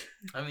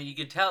 I mean, you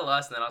could tell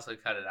us and then also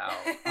cut it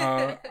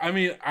out. I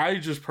mean, I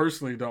just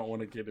personally don't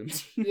want to get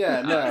into.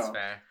 Yeah, no. That's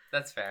fair.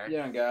 That's fair. You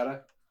don't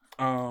gotta.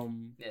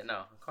 Yeah,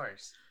 no, of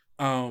course.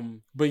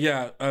 But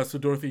yeah, so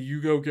Dorothy,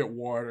 you go get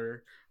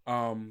water.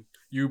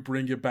 You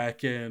bring it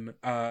back in,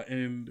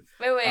 and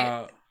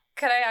wait.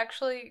 Could I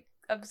actually?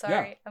 I'm sorry.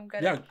 Yeah, I'm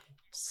gonna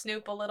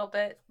snoop a little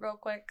bit real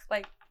quick.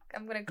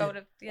 I'm gonna go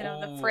to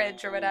the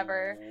fridge or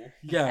whatever.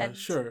 Yeah, and...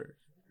 sure.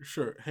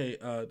 Hey,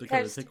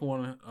 Dakota, take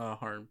one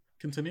harm.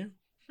 Continue.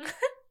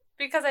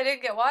 Because I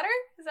didn't get water?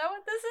 Is that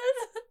what this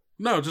is?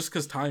 No, just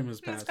because time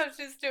has passed. Just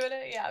because she's doing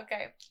it? Yeah,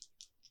 okay.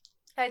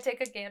 Can I take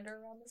a gander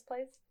around this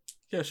place?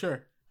 Yeah,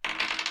 sure.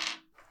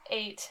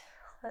 8.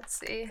 Let's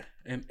see.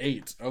 An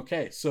 8.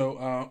 Okay,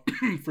 so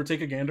for take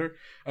a gander,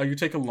 you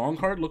take a long,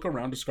 hard look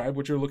around. Describe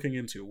what you're looking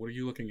into. What are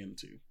you looking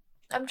into?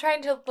 I'm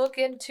trying to look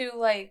into,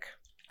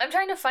 I'm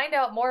trying to find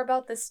out more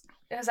about this,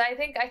 because I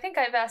think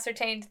I've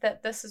ascertained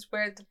that this is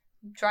where the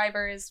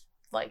driver is,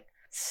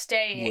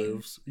 staying.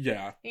 Lives.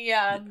 Yeah.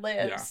 Yeah,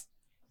 lives.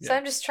 Yeah. So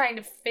I'm just trying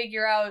to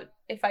figure out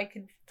if I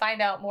could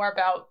find out more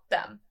about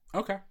them.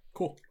 Okay,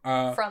 cool.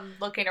 From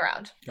looking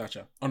around.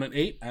 Gotcha. On an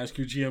 8, ask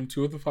your GM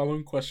 2 of the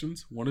following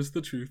questions. One is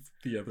the truth,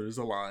 the other is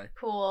a lie.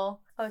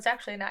 Cool. Oh, it's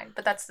actually 9,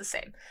 but that's the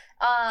same.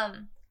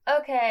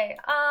 Okay.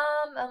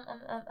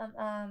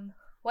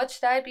 What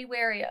should I be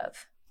wary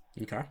of?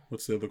 Okay,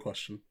 what's the other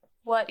question?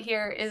 What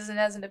here isn't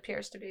as it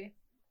appears to be.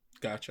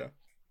 Gotcha.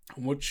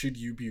 What should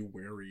you be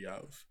wary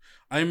of?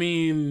 I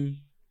mean,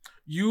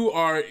 you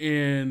are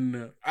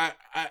in...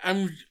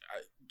 I'm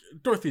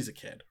Dorothy's a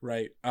kid,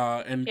 right?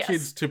 And yes.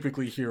 Kids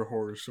typically hear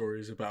horror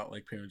stories about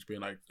parents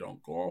being like,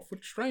 "Don't go off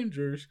with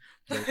strangers.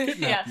 They'll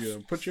kidnap you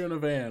and put you in a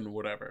van,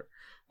 whatever."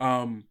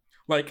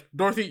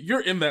 Dorothy,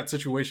 you're in that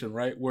situation,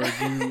 right? Where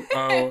you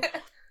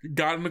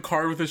got in a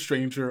car with a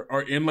stranger,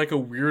 are in a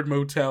weird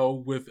motel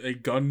with a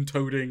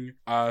gun-toting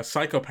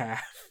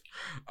psychopath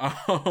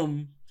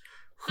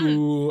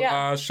who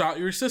shot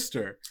your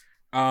sister.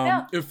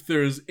 If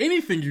there's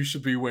anything you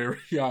should be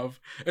wary of,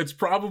 it's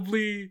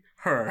probably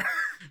her.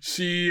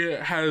 She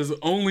has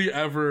only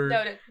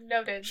ever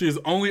noted. She has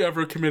only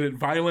ever committed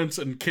violence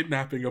and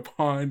kidnapping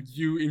upon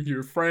you and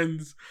your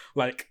friends.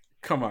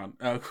 Come on,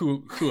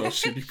 who else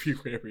should you be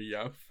wary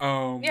of?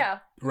 Yeah.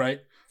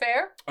 Right.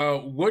 Fair.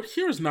 What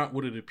here is not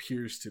what it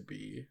appears to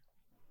be.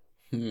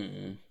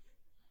 This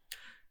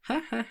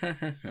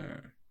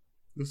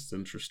is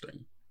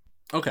interesting.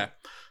 Okay.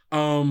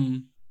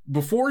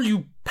 Before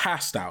you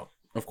passed out,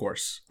 of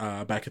course,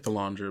 back at the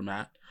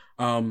laundromat,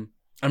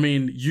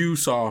 you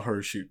saw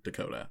her shoot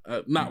Dakota.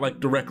 Not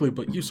directly,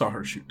 but you saw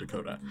her shoot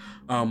Dakota.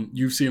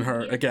 You've seen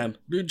her, again,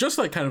 just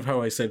kind of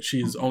how I said,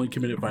 she's only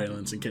committed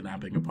violence and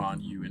kidnapping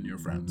upon you and your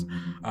friends.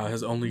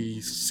 Has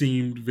only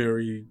seemed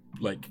very,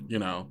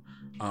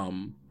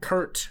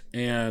 curt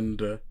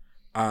and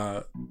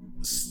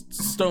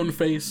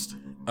stone-faced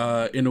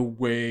in a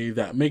way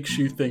that makes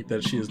you think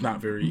that she is not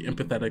very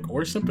empathetic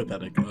or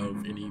sympathetic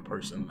of any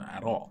person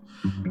at all.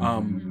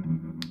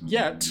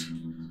 Yet,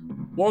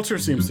 Walter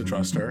seems to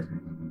trust her.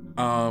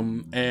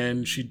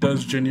 And she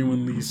does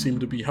genuinely seem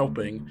to be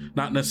helping,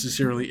 not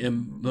necessarily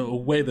in the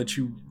way that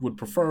you would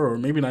prefer, or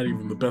maybe not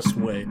even the best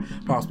way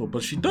possible,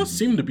 but she does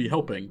seem to be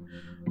helping.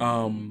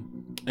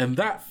 And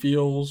that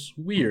feels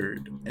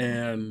weird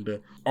and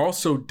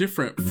also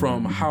different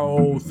from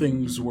how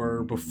things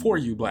were before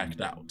you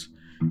blacked out.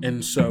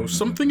 And so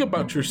something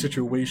about your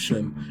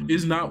situation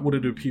is not what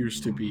it appears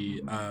to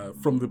be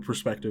from the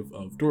perspective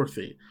of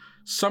Dorothy.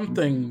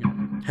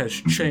 Something has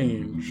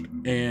changed,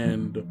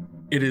 and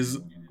it is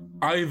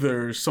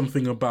either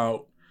something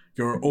about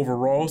your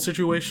overall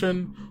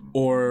situation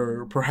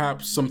or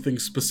perhaps something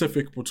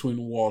specific between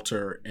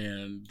Walter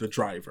and the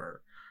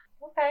driver.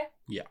 Okay.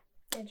 Yeah.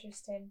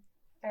 Interesting.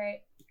 All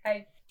right.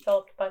 I fill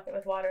up the bucket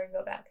with water and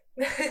go back.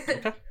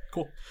 Okay,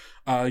 cool.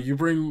 You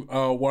bring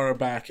water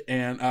back,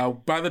 and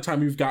by the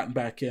time you've gotten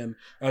back in,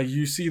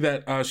 you see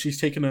that she's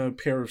taken a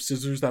pair of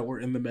scissors that were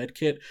in the med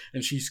kit,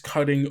 and she's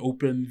cutting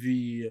open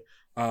the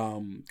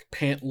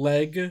pant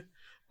leg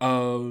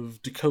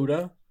of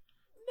Dakota.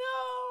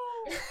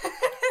 No.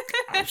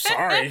 I'm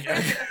sorry.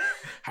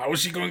 How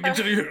is she going to get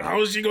to your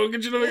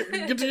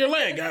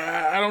leg?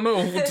 I don't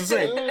know what to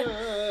say.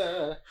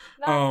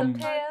 Not the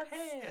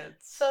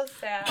pants. So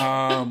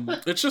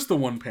sad. It's just the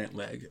one pant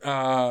leg.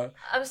 I'm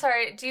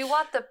sorry. Do you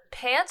want the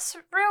pants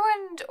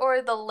ruined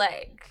or the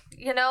leg?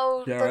 You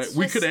know. Yeah, right.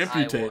 We could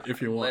amputate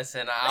if you want.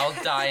 Listen, I'll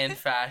die in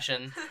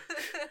fashion.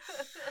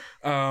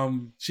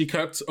 She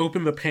cuts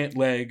open the pant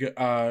leg,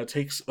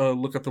 takes a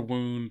look at the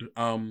wound,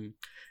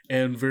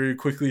 and very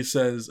quickly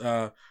says,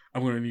 "I'm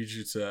going to need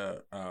you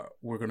to.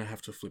 We're going to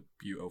have to flip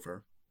you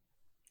over.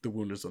 The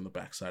wound is on the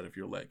back side of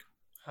your leg."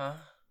 Huh?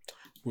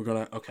 We're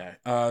gonna. Okay.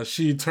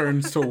 She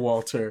turns to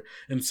Walter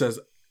and says,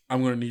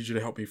 "I'm going to need you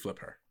to help me flip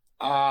her."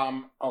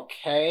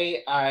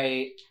 Okay.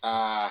 I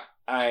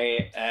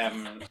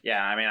am.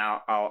 Yeah. I mean,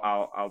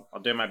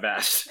 I'll do my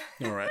best.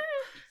 All right.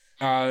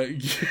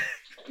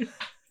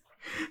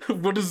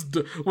 What is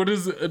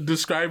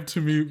describe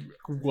to me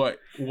what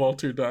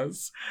Walter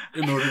does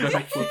in order to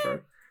help flip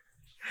her?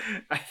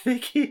 I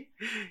think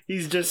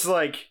he's just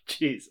like,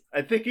 jeez.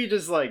 I think he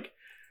just like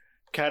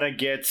kind of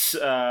gets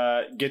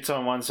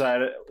on one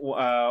side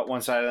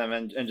of them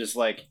and just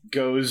like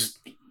goes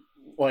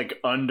like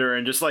under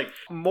and just like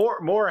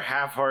more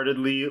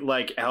half-heartedly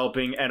like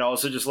helping, and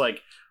also just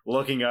like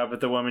looking up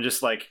at the woman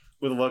just like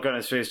with a look on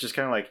his face, just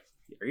kind of like,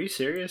 are you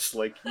serious?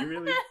 Like, you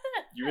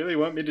really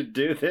want me to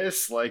do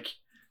this? Like,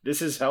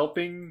 this is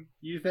helping,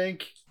 you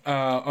think?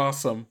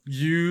 Awesome.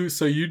 You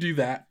do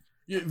that.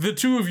 The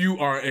two of you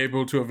are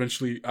able to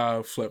eventually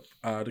flip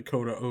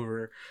Dakota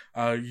over.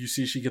 You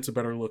see she gets a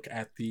better look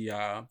at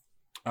the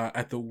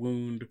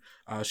wound.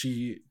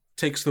 She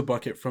takes the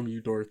bucket from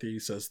you, Dorothy,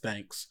 says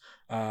thanks.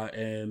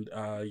 And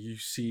you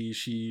see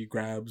she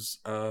grabs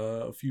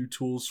a few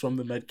tools from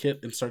the med kit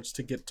and starts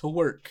to get to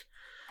work.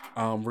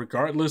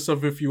 Regardless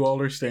of if you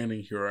all are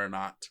standing here or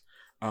not.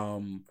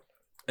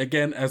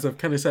 Again, as I've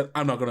kind of said,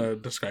 I'm not going to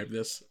describe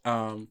this,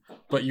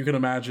 but you can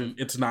imagine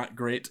it's not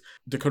great.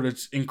 Dakota,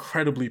 it's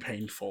incredibly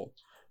painful.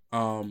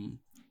 Do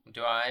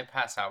I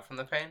pass out from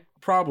the pain?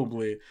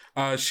 Probably.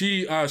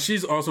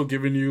 She's also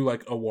given you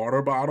like a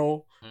water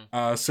bottle,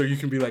 so you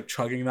can be like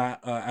chugging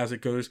that as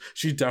it goes.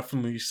 She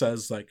definitely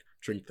says like,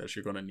 drink this,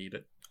 you're going to need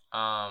it.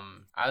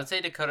 I would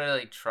say Dakota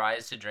like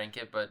tries to drink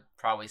it, but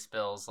probably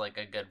spills like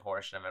a good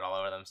portion of it all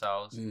over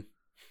themselves.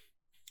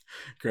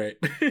 Great.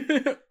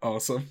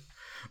 Awesome.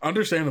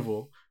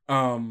 Understandable.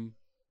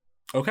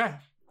 Okay.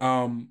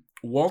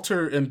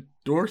 Walter and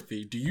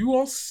Dorothy, do you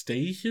all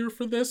stay here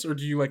for this, or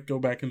do you like go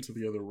back into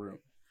the other room?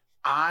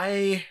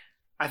 I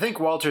think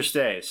Walter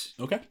stays.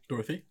 Okay,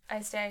 Dorothy.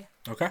 I stay.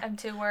 Okay. I'm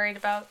too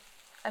worried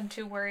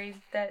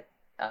that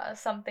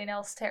something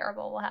else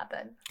terrible will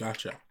happen.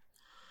 Gotcha.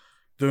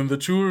 Then the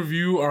two of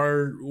you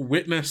are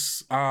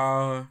witness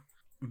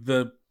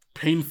the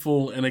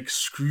painful and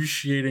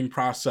excruciating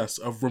process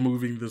of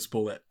removing this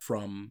bullet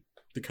from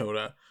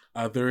Dakota.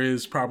 There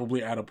is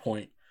probably at a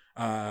point,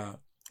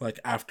 like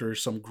after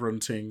some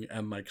grunting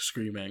and like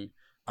screaming,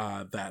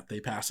 that they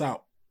pass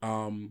out.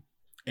 And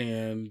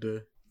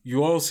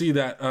you all see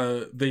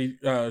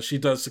that she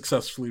does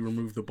successfully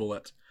remove the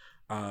bullet.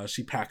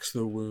 She packs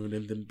the wound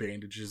and then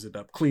bandages it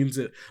up, cleans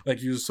it,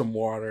 like uses some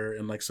water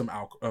and like some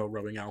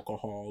rubbing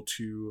alcohol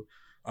to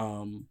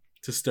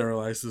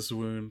sterilize this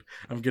wound.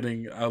 I'm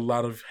getting a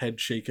lot of head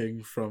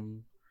shaking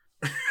from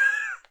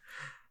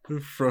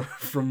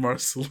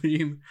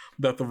Marceline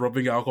that the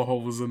rubbing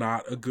alcohol was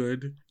not a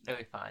good. It'll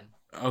be fine.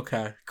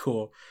 Okay,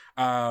 cool.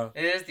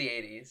 It is the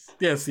 80s.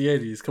 Yeah, it's the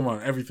 80s. Come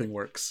on, everything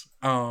works.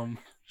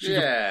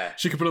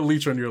 She could put a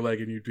leech on your leg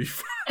and you'd be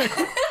fine.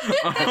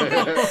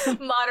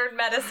 Modern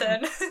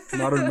medicine.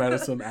 Modern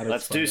medicine at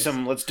its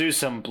Let's do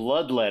some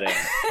bloodletting.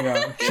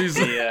 Yeah, she's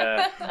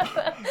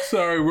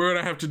sorry, we're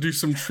gonna have to do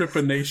some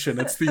trepanation.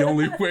 It's the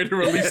only way to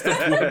release the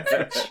blood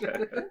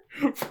pressure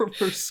from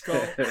her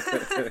skull.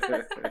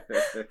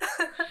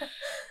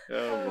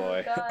 Oh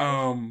boy.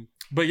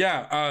 But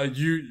yeah,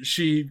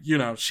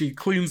 she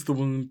cleans the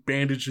wound,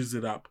 bandages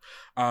it up,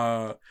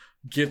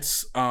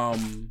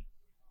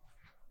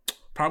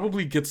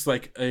 probably gets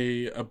like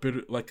a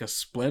bit like a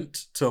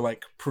splint to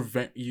like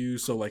prevent you,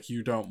 so like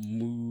you don't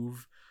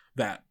move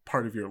that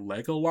part of your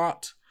leg a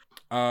lot,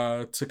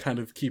 to kind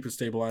of keep it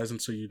stabilized,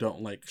 and so you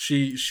don't like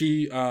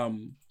she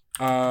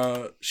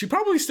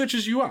probably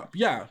stitches you up.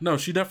 Yeah, no,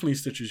 she definitely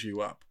stitches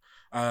you up.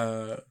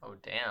 Oh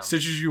damn.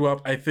 Stitches you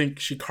up. I think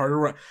she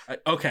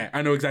okay,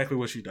 I know exactly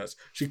what she does.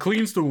 She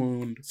cleans the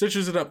wound,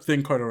 stitches it up,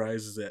 then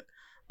cauterizes it,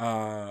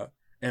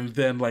 and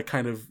then like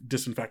kind of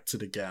disinfects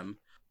it again,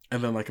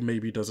 and then like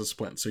maybe does a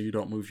splint so you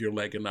don't move your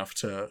leg enough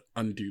to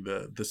undo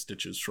the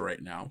stitches for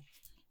right now.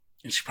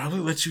 And she probably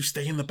lets you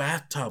stay in the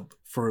bathtub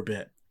for a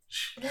bit.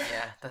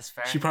 Yeah, that's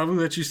fair. She probably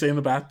lets you stay in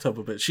the bathtub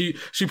a bit. She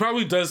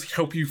probably does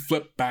help you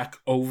flip back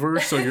over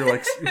so you're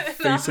like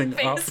facing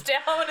up. Face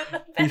down in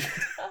the bathtub.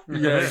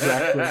 Yeah,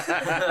 exactly.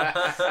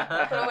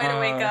 What a way to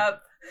wake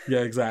up.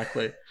 Yeah,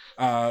 exactly.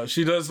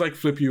 She does like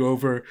flip you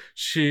over.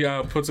 She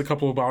puts a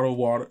couple of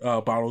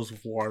bottles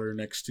of water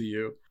next to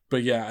you.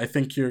 But yeah, I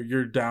think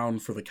you're down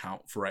for the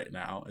count for right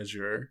now as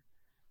you're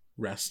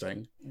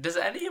resting. Does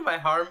any of my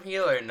harm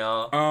heal or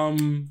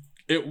no?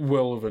 It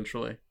will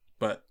eventually,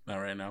 but not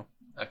right now.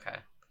 Okay.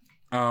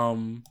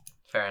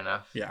 Fair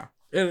enough. Yeah.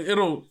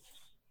 It'll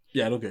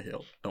get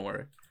healed. Don't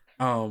worry.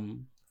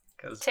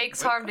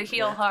 Takes harm to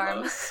heal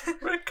harm.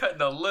 We're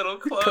cutting a little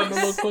close. Cutting a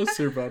little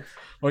closer, bud.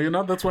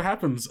 Well, that's what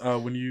happens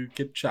when you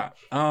get shot.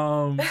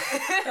 That's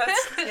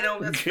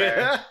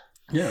fair.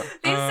 Yeah.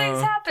 These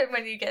things happen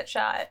when you get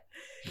shot.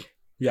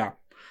 Yeah.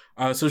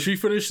 So she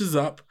finishes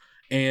up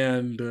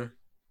and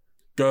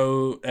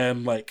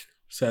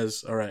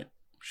says, all right,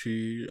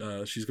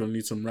 she's gonna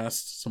need some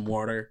rest, some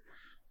water,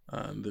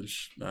 and then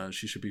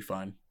she should be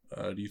fine.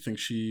 Do you think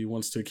she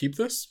wants to keep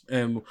this?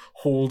 And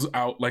holds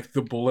out like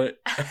the bullet,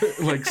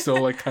 like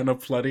still like kind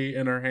of bloody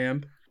in her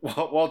hand.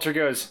 Walter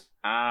goes,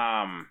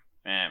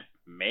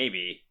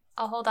 maybe.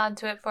 I'll hold on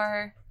to it for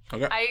her.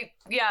 Okay.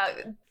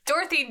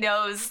 Dorothy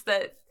knows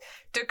that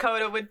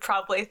Dakota would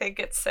probably think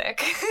it's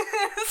sick.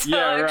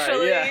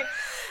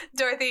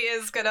 Dorothy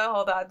is gonna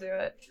hold on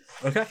to it.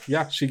 Okay,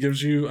 yeah, she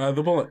gives you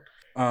the bullet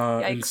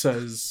and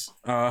says,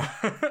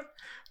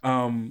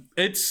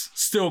 it's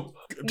still.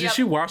 Did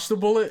she wash the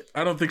bullet?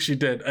 I don't think she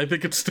did. I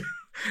think it's still.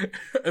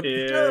 No,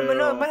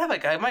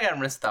 I might have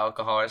risked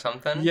alcohol or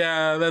something.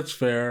 Yeah, that's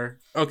fair.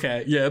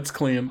 Okay, yeah, it's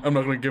clean. I'm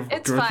not gonna give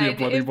Dorothy a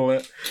bloody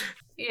bullet.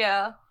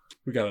 Yeah.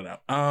 We got it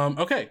out.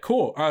 Okay,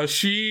 cool.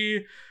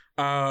 She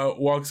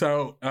walks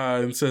out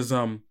and says,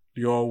 "Do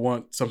you all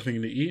want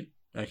something to eat?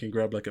 I can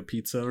grab like a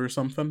pizza or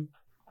something."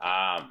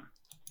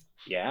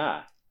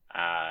 Yeah.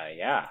 All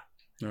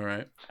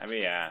right. That'd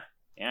be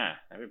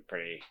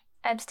pretty.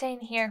 I'm staying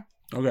here.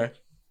 Okay.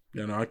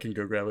 Yeah, no, I can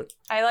go grab it.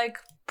 I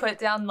put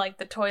down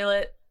the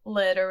toilet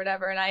lid or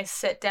whatever, and I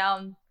sit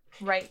down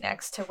right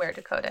next to where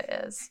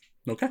Dakota is.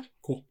 Okay,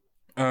 cool.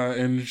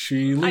 And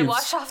she leaves. I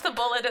wash off the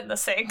bullet in the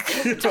sink.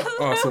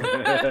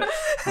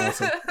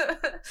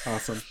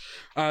 Awesome.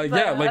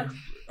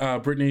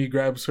 Brittany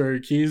grabs her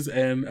keys,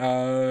 and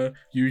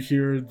you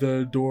hear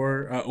the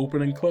door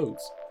open and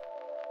close.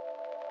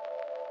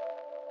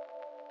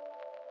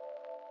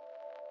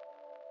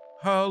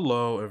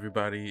 Hello,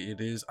 everybody.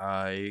 It is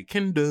I,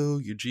 Kendo,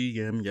 your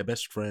GM, your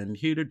best friend,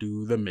 here to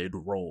do the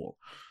mid-roll.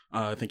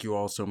 Thank you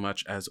all so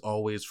much, as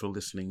always, for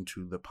listening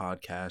to the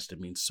podcast. It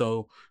means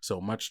so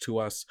much to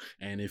us.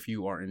 And if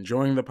you are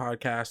enjoying the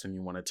podcast and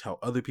you want to tell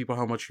other people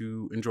how much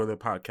you enjoy the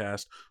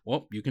podcast,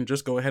 well, you can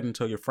just go ahead and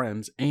tell your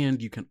friends.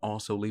 And you can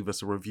also leave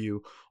us a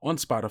review on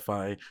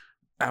Spotify,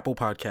 Apple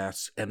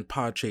Podcasts, and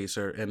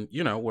Podchaser, and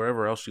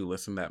wherever else you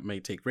listen that may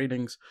take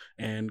ratings,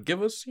 and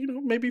give us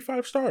maybe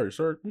 5 stars,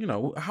 or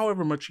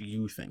however much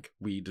you think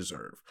we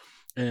deserve.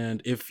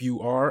 And if you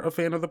are a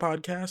fan of the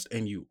podcast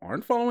and you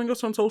aren't following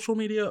us on social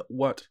media,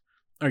 what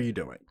are you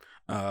doing?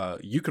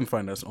 You can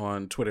find us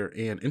on Twitter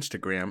and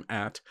Instagram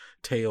at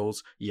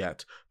Tales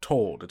Yet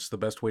Told. It's the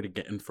best way to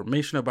get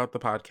information about the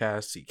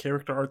podcast, see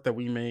character art that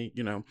we may,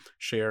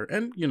 share,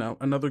 and,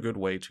 another good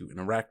way to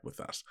interact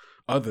with us.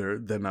 Other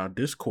than our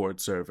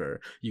Discord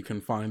server, you can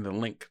find the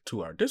link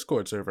to our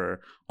Discord server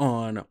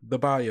on the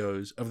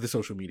bios of the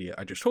social media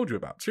I just told you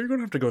about. So you're going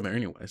to have to go there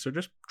anyway. So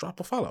just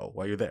drop a follow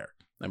while you're there.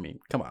 I mean,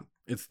 come on.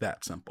 It's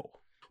that simple.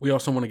 We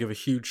also want to give a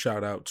huge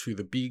shout out to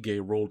the Be Gay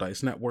Roll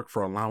Dice Network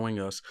for allowing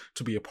us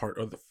to be a part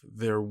of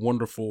their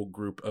wonderful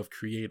group of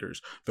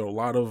creators. There are a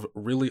lot of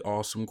really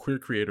awesome queer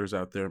creators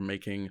out there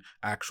making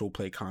actual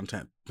play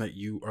content that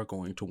you are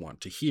going to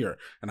want to hear.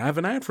 And I have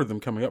an ad for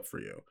them coming up for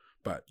you.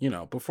 But,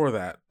 before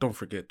that, don't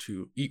forget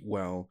to eat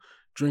well,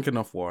 drink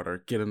enough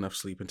water, get enough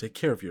sleep, and take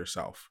care of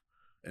yourself.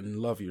 And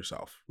love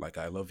yourself like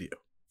I love you.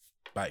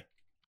 Bye.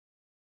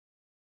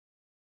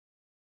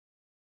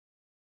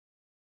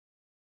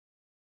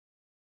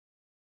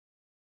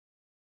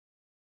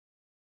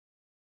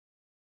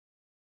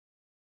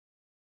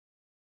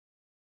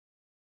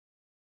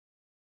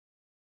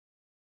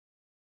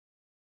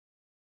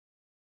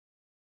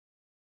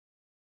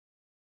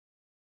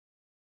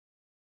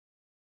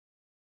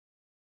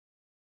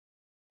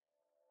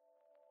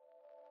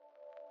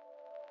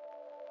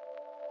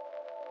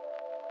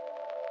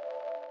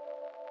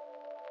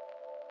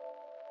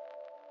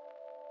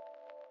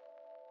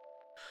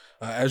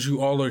 As you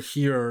all are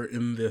here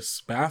in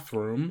this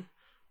bathroom,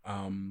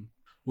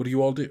 what do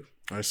you all do?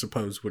 I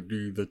suppose, what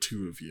do the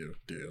two of you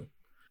do?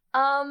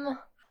 I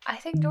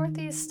think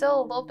Dorothy's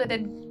still a little bit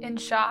in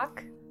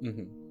shock.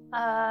 Mm-hmm.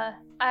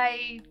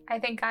 I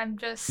think I'm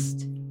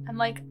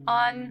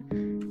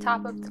on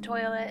top of the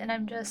toilet, and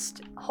I'm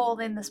just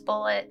holding this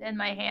bullet in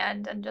my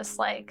hand and just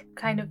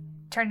kind of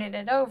turning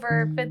it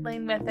over,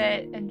 fiddling with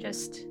it, and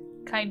just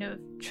kind of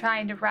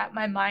trying to wrap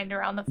my mind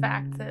around the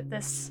fact that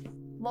this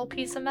little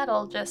piece of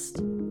metal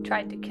just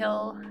tried to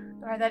kill,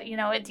 or that,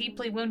 it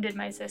deeply wounded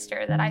my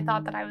sister, that I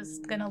thought that I was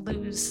gonna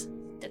lose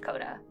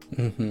Dakota.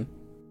 Mm-hmm.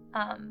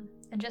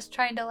 And just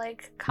trying to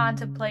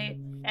contemplate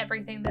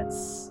everything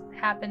that's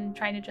happened,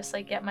 trying to just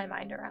get my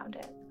mind around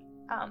it.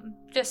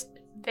 Just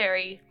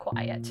very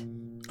quiet.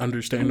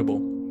 Understandable.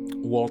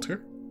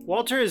 Walter?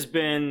 Walter has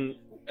been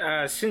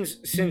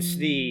since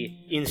the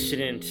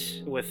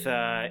incident with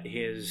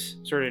his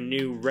sort of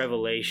new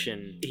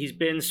revelation, he's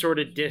been sort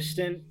of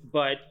distant,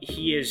 but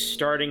he is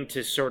starting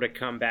to sort of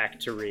come back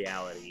to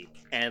reality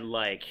and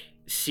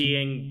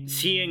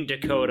seeing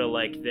Dakota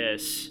like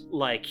this,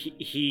 like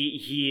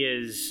he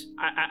is.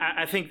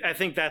 I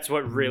think that's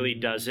what really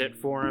does it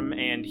for him,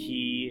 and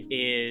he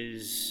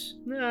is.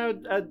 No,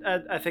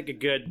 I think a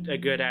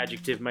good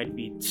adjective might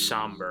be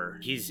somber.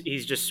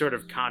 He's just sort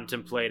of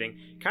contemplating,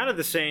 kind of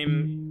the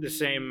same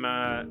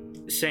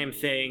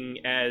thing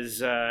as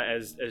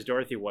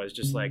Dorothy was,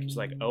 just like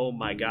oh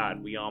my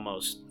God, we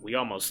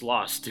almost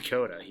lost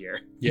Dakota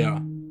here. Yeah,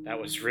 that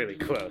was really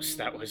close.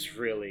 That was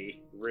really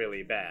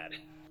bad.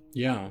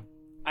 Yeah.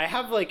 I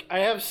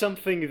have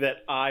something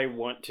that I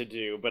want to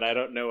do, but I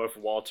don't know if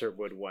Walter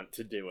would want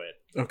to do it.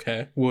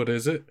 Okay, what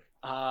is it?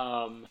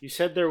 You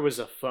said there was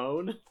a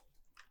phone?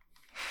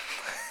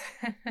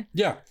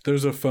 Yeah,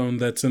 there's a phone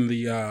that's in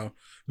the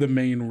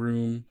main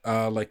room,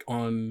 like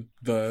on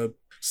the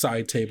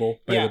side table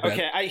by the bed.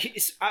 Okay.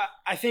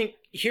 I think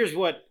here's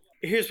what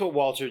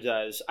Walter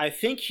does. I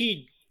think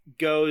he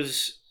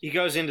goes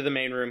into the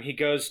main room. He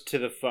goes to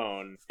the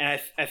phone,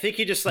 and I think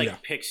he just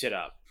picks it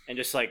up and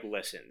just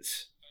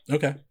listens.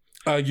 Okay.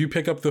 You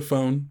pick up the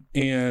phone,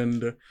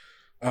 and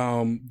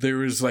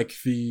there is like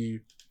the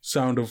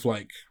sound of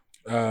like.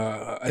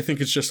 I think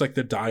it's just like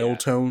the dial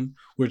tone,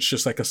 which is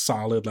just like a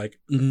solid like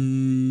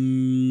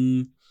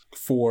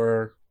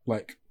for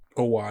like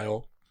a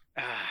while.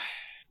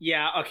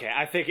 Yeah. Okay.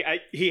 I think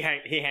he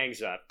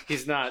hangs up.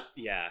 He's not.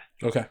 Yeah.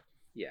 Okay.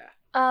 Yeah.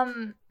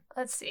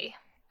 Let's see.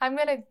 I'm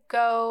gonna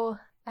go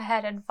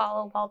ahead and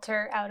follow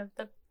Walter out of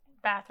the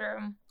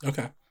bathroom.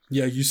 Okay.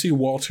 Yeah, you see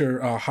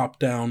Walter hop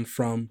down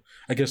from,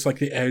 I guess, like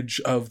the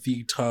edge of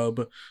the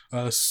tub,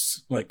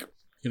 scutter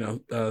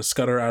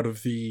out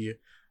of the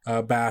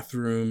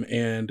bathroom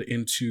and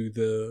into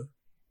the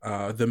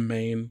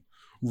main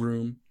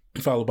room.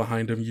 Follow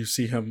behind him. You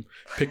see him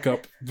pick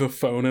up the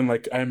phone and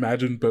I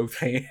imagine both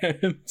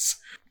hands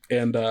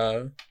and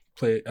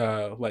put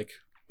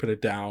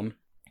it down.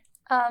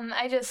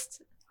 I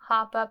just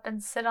hop up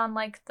and sit on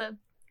the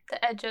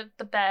edge of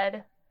the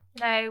bed,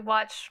 and I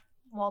watch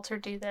Walter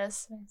do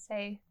this and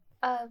say,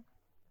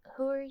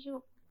 who are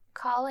you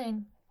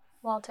calling,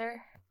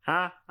 Walter?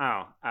 Huh?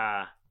 Oh,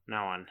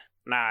 no one.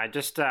 Nah, I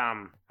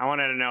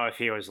wanted to know if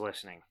he was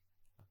listening.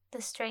 The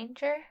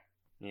stranger?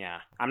 Yeah.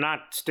 I'm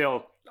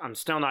still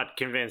not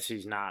convinced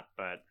he's not,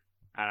 but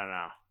I don't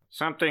know.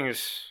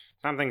 Something's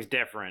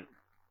different,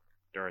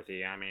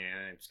 Dorothy. I mean,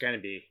 it's gonna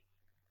be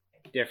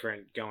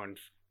different going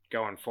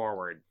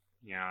forward.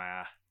 You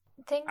know,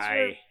 things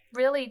were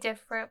really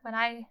different when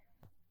I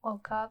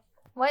woke up.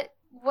 What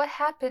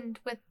happened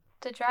with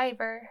the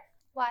driver?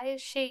 Why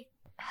is she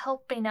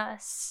helping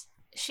us?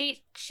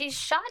 She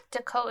shot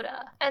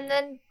Dakota, and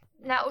then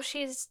now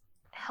she's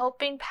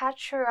helping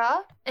patch her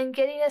up and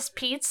getting us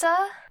pizza?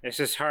 This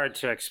is hard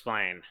to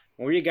explain.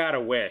 We got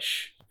a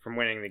wish from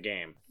winning the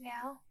game.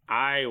 Yeah.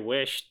 I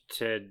wish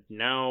to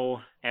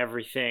know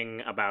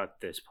everything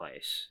about this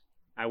place.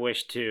 I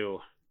wish to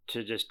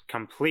just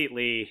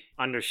completely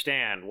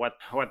understand what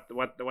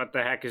the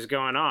heck is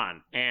going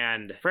on.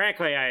 And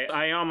frankly,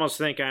 I almost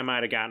think I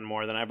might have gotten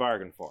more than I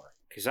bargained for.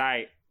 Because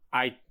I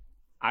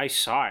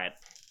saw it.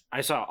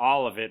 I saw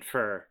all of it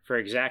for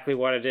exactly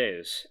what it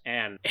is.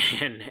 And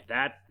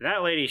that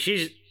lady,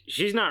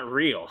 she's not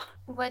real.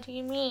 What do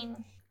you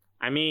mean?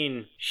 I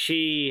mean,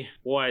 she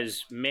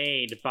was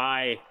made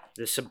by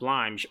the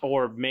Sublime,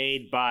 or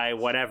made by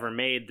whatever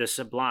made the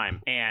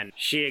Sublime. And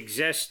she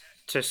exists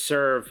to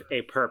serve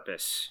a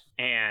purpose,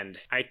 and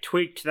I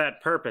tweaked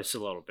that purpose a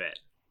little bit.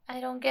 I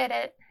don't get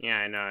it. Yeah,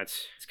 I know,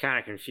 it's kind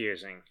of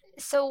confusing.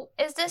 So,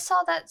 is this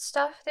all that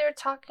stuff they were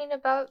talking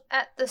about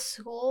at the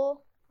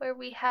school where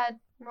we had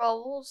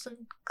roles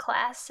and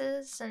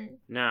classes and...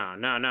 No.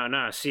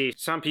 See,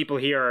 some people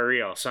here are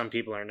real, some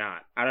people are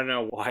not. I don't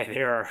know why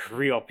there are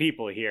real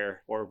people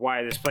here, or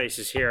why this place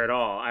is here at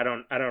all. I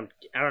don't know.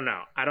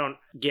 I don't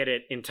get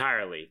it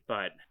entirely,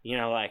 but, you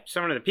know,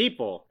 some of the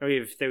people that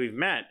we've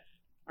met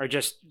are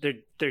just,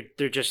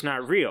 they're just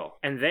not real.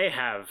 And they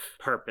have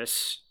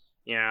purpose,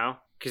 you know,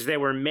 because they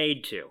were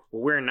made to.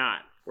 Well, we're not.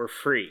 We're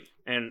free.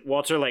 And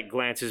Walter,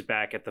 glances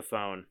back at the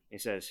phone. He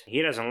says,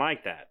 he doesn't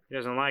like that. He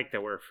doesn't like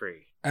that we're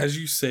free. As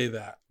you say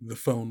that, the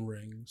phone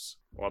rings.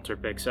 Walter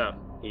picks up.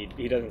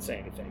 He doesn't say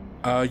anything.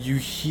 You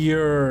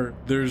hear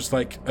there's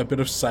a bit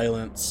of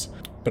silence,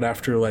 but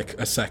after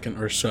a second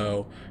or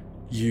so,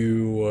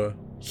 you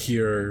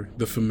hear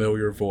the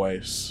familiar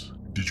voice.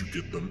 Did you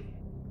get them?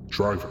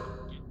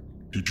 Driver,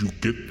 did you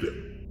get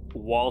them?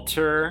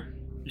 Walter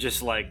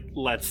just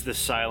lets the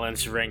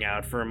silence ring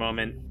out for a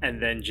moment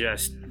and then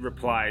just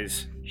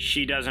replies,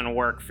 "She doesn't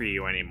work for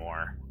you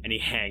anymore." And he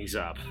hangs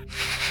up.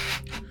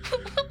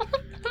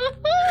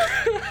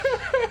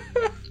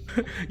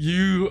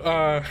 You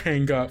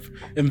hang up,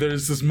 and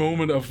there's this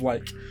moment of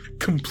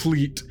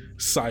complete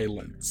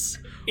silence.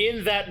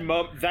 In that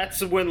moment,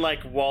 that's when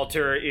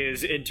Walter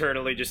is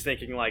internally just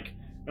thinking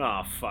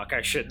oh fuck,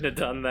 I shouldn't have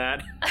done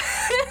that.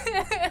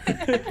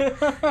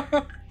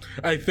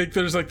 I think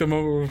there's the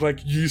moment where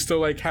you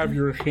still have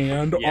your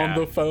hand on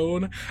the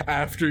phone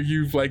after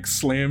you've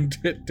slammed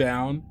it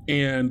down,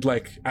 and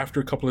after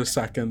a couple of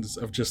seconds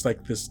of just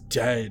this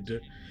dead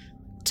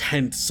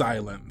tense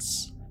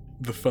silence,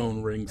 the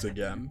phone rings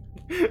again.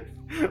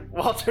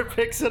 Walter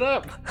picks it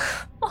up.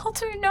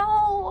 Walter,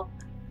 no!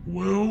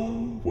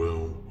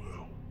 Well.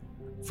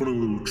 Funny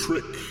little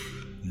trick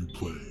you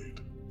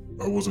played.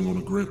 I wasn't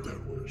gonna grant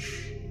that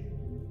wish,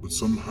 but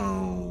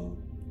somehow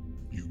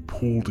you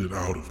pulled it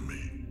out of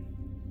me.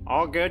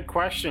 All good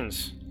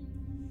questions.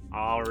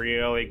 All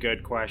really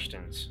good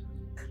questions.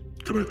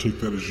 Can I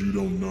take that as you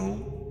don't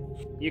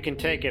know? You can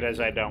take it as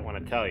I don't want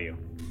to tell you.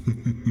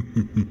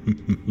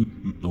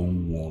 Oh,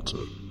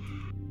 Walter.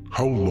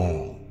 How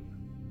long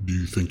do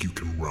you think you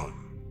can run?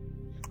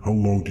 How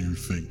long do you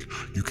think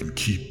you can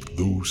keep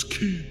those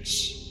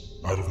kids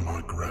out of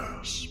my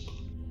grasp?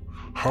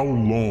 How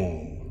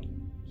long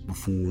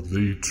before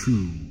they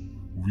too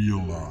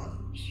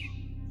realize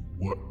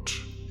what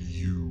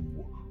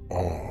you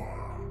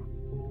are?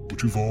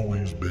 What you've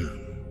always been,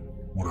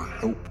 what I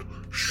helped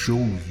show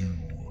you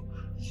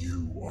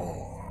you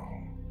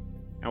are.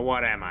 And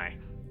what am I?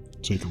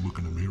 Take a look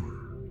in the mirror.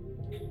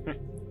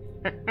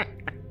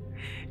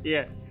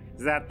 Yeah.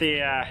 Is that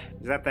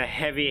the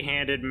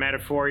heavy-handed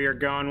metaphor you're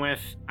going with?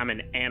 I'm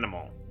an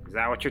animal. Is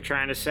that what you're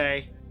trying to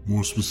say?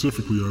 More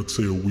specifically, I'd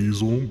say a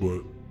weasel,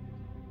 but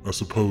I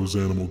suppose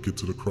animal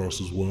gets it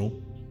across as well.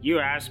 You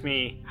asked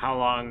me how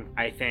long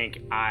I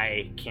think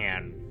I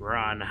can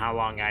run, how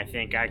long I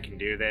think I can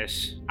do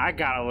this. I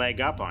got a leg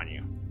up on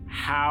you.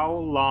 How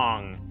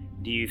long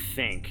do you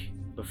think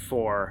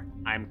before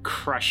I'm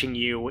crushing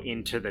you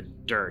into the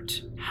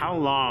dirt? How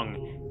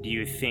long do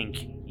you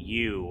think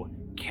you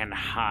can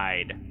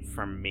hide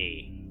from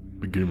me?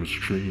 The game has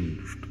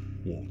changed,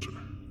 Walter.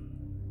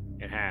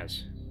 It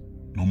has.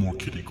 No more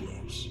kitty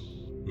gloves.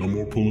 No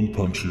more pulling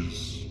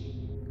punches.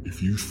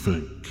 If you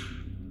think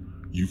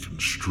you can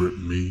strip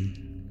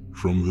me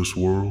from this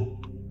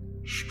world,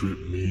 strip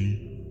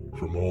me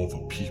from all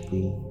the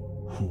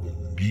people who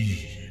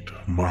need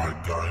my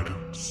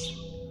guidance,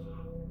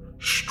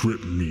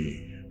 strip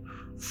me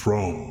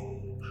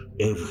from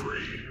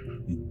every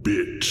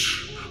bit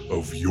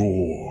of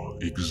your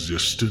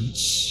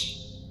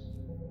existence,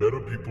 better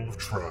people have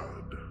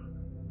tried,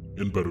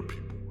 and better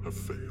people have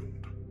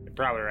failed. You're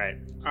probably right.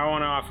 I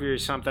want to offer you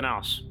something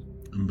else.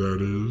 And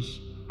that is?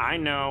 I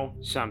know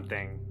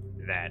something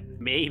that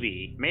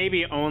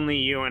maybe only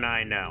you and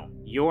I know.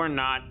 You're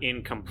not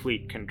in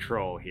complete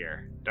control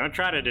here. Don't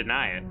try to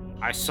deny it.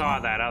 I saw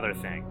that other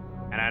thing,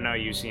 and I know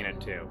you've seen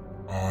it too.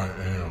 I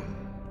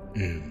am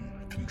in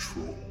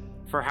control.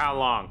 For how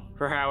long?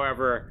 For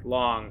however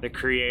long the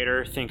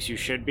creator thinks you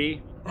should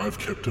be? I've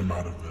kept him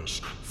out of this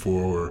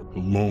for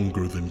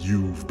longer than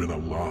you've been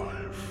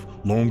alive.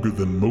 Longer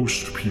than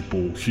most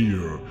people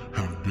here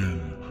have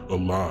been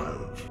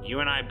alive. You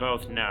and I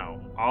both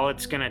know all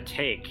it's gonna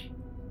take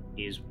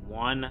is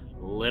one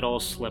little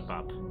slip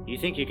up. You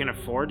think you can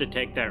afford to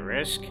take that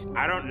risk?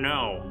 I don't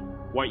know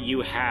what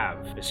you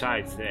have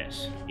besides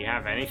this. You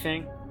have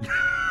anything?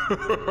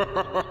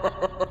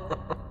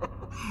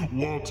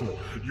 Walter,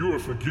 you are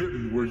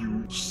forgetting where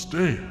you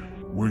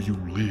stand, where you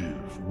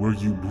live, where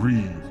you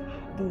breathe.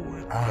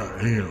 Boy, I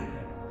am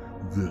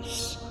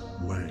this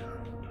land.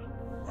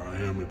 I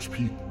am its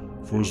people.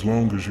 For as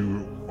long as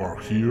you are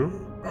here,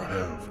 I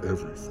have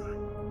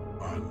everything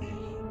I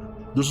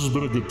need. This has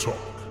been a good talk,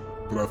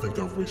 but I think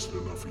I've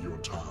wasted enough of your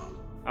time.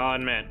 I'll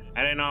admit,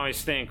 I didn't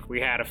always think we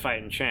had a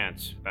fighting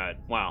chance, but,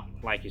 well,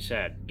 like you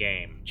said,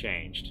 game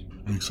changed.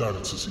 I'm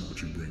excited to see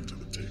what you bring to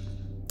the table.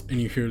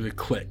 And you hear the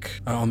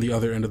click on the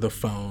other end of the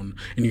phone,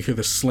 and you hear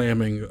the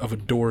slamming of a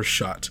door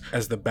shut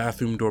as the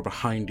bathroom door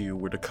behind you,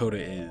 where Dakota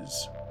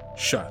is,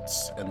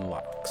 shuts and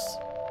locks.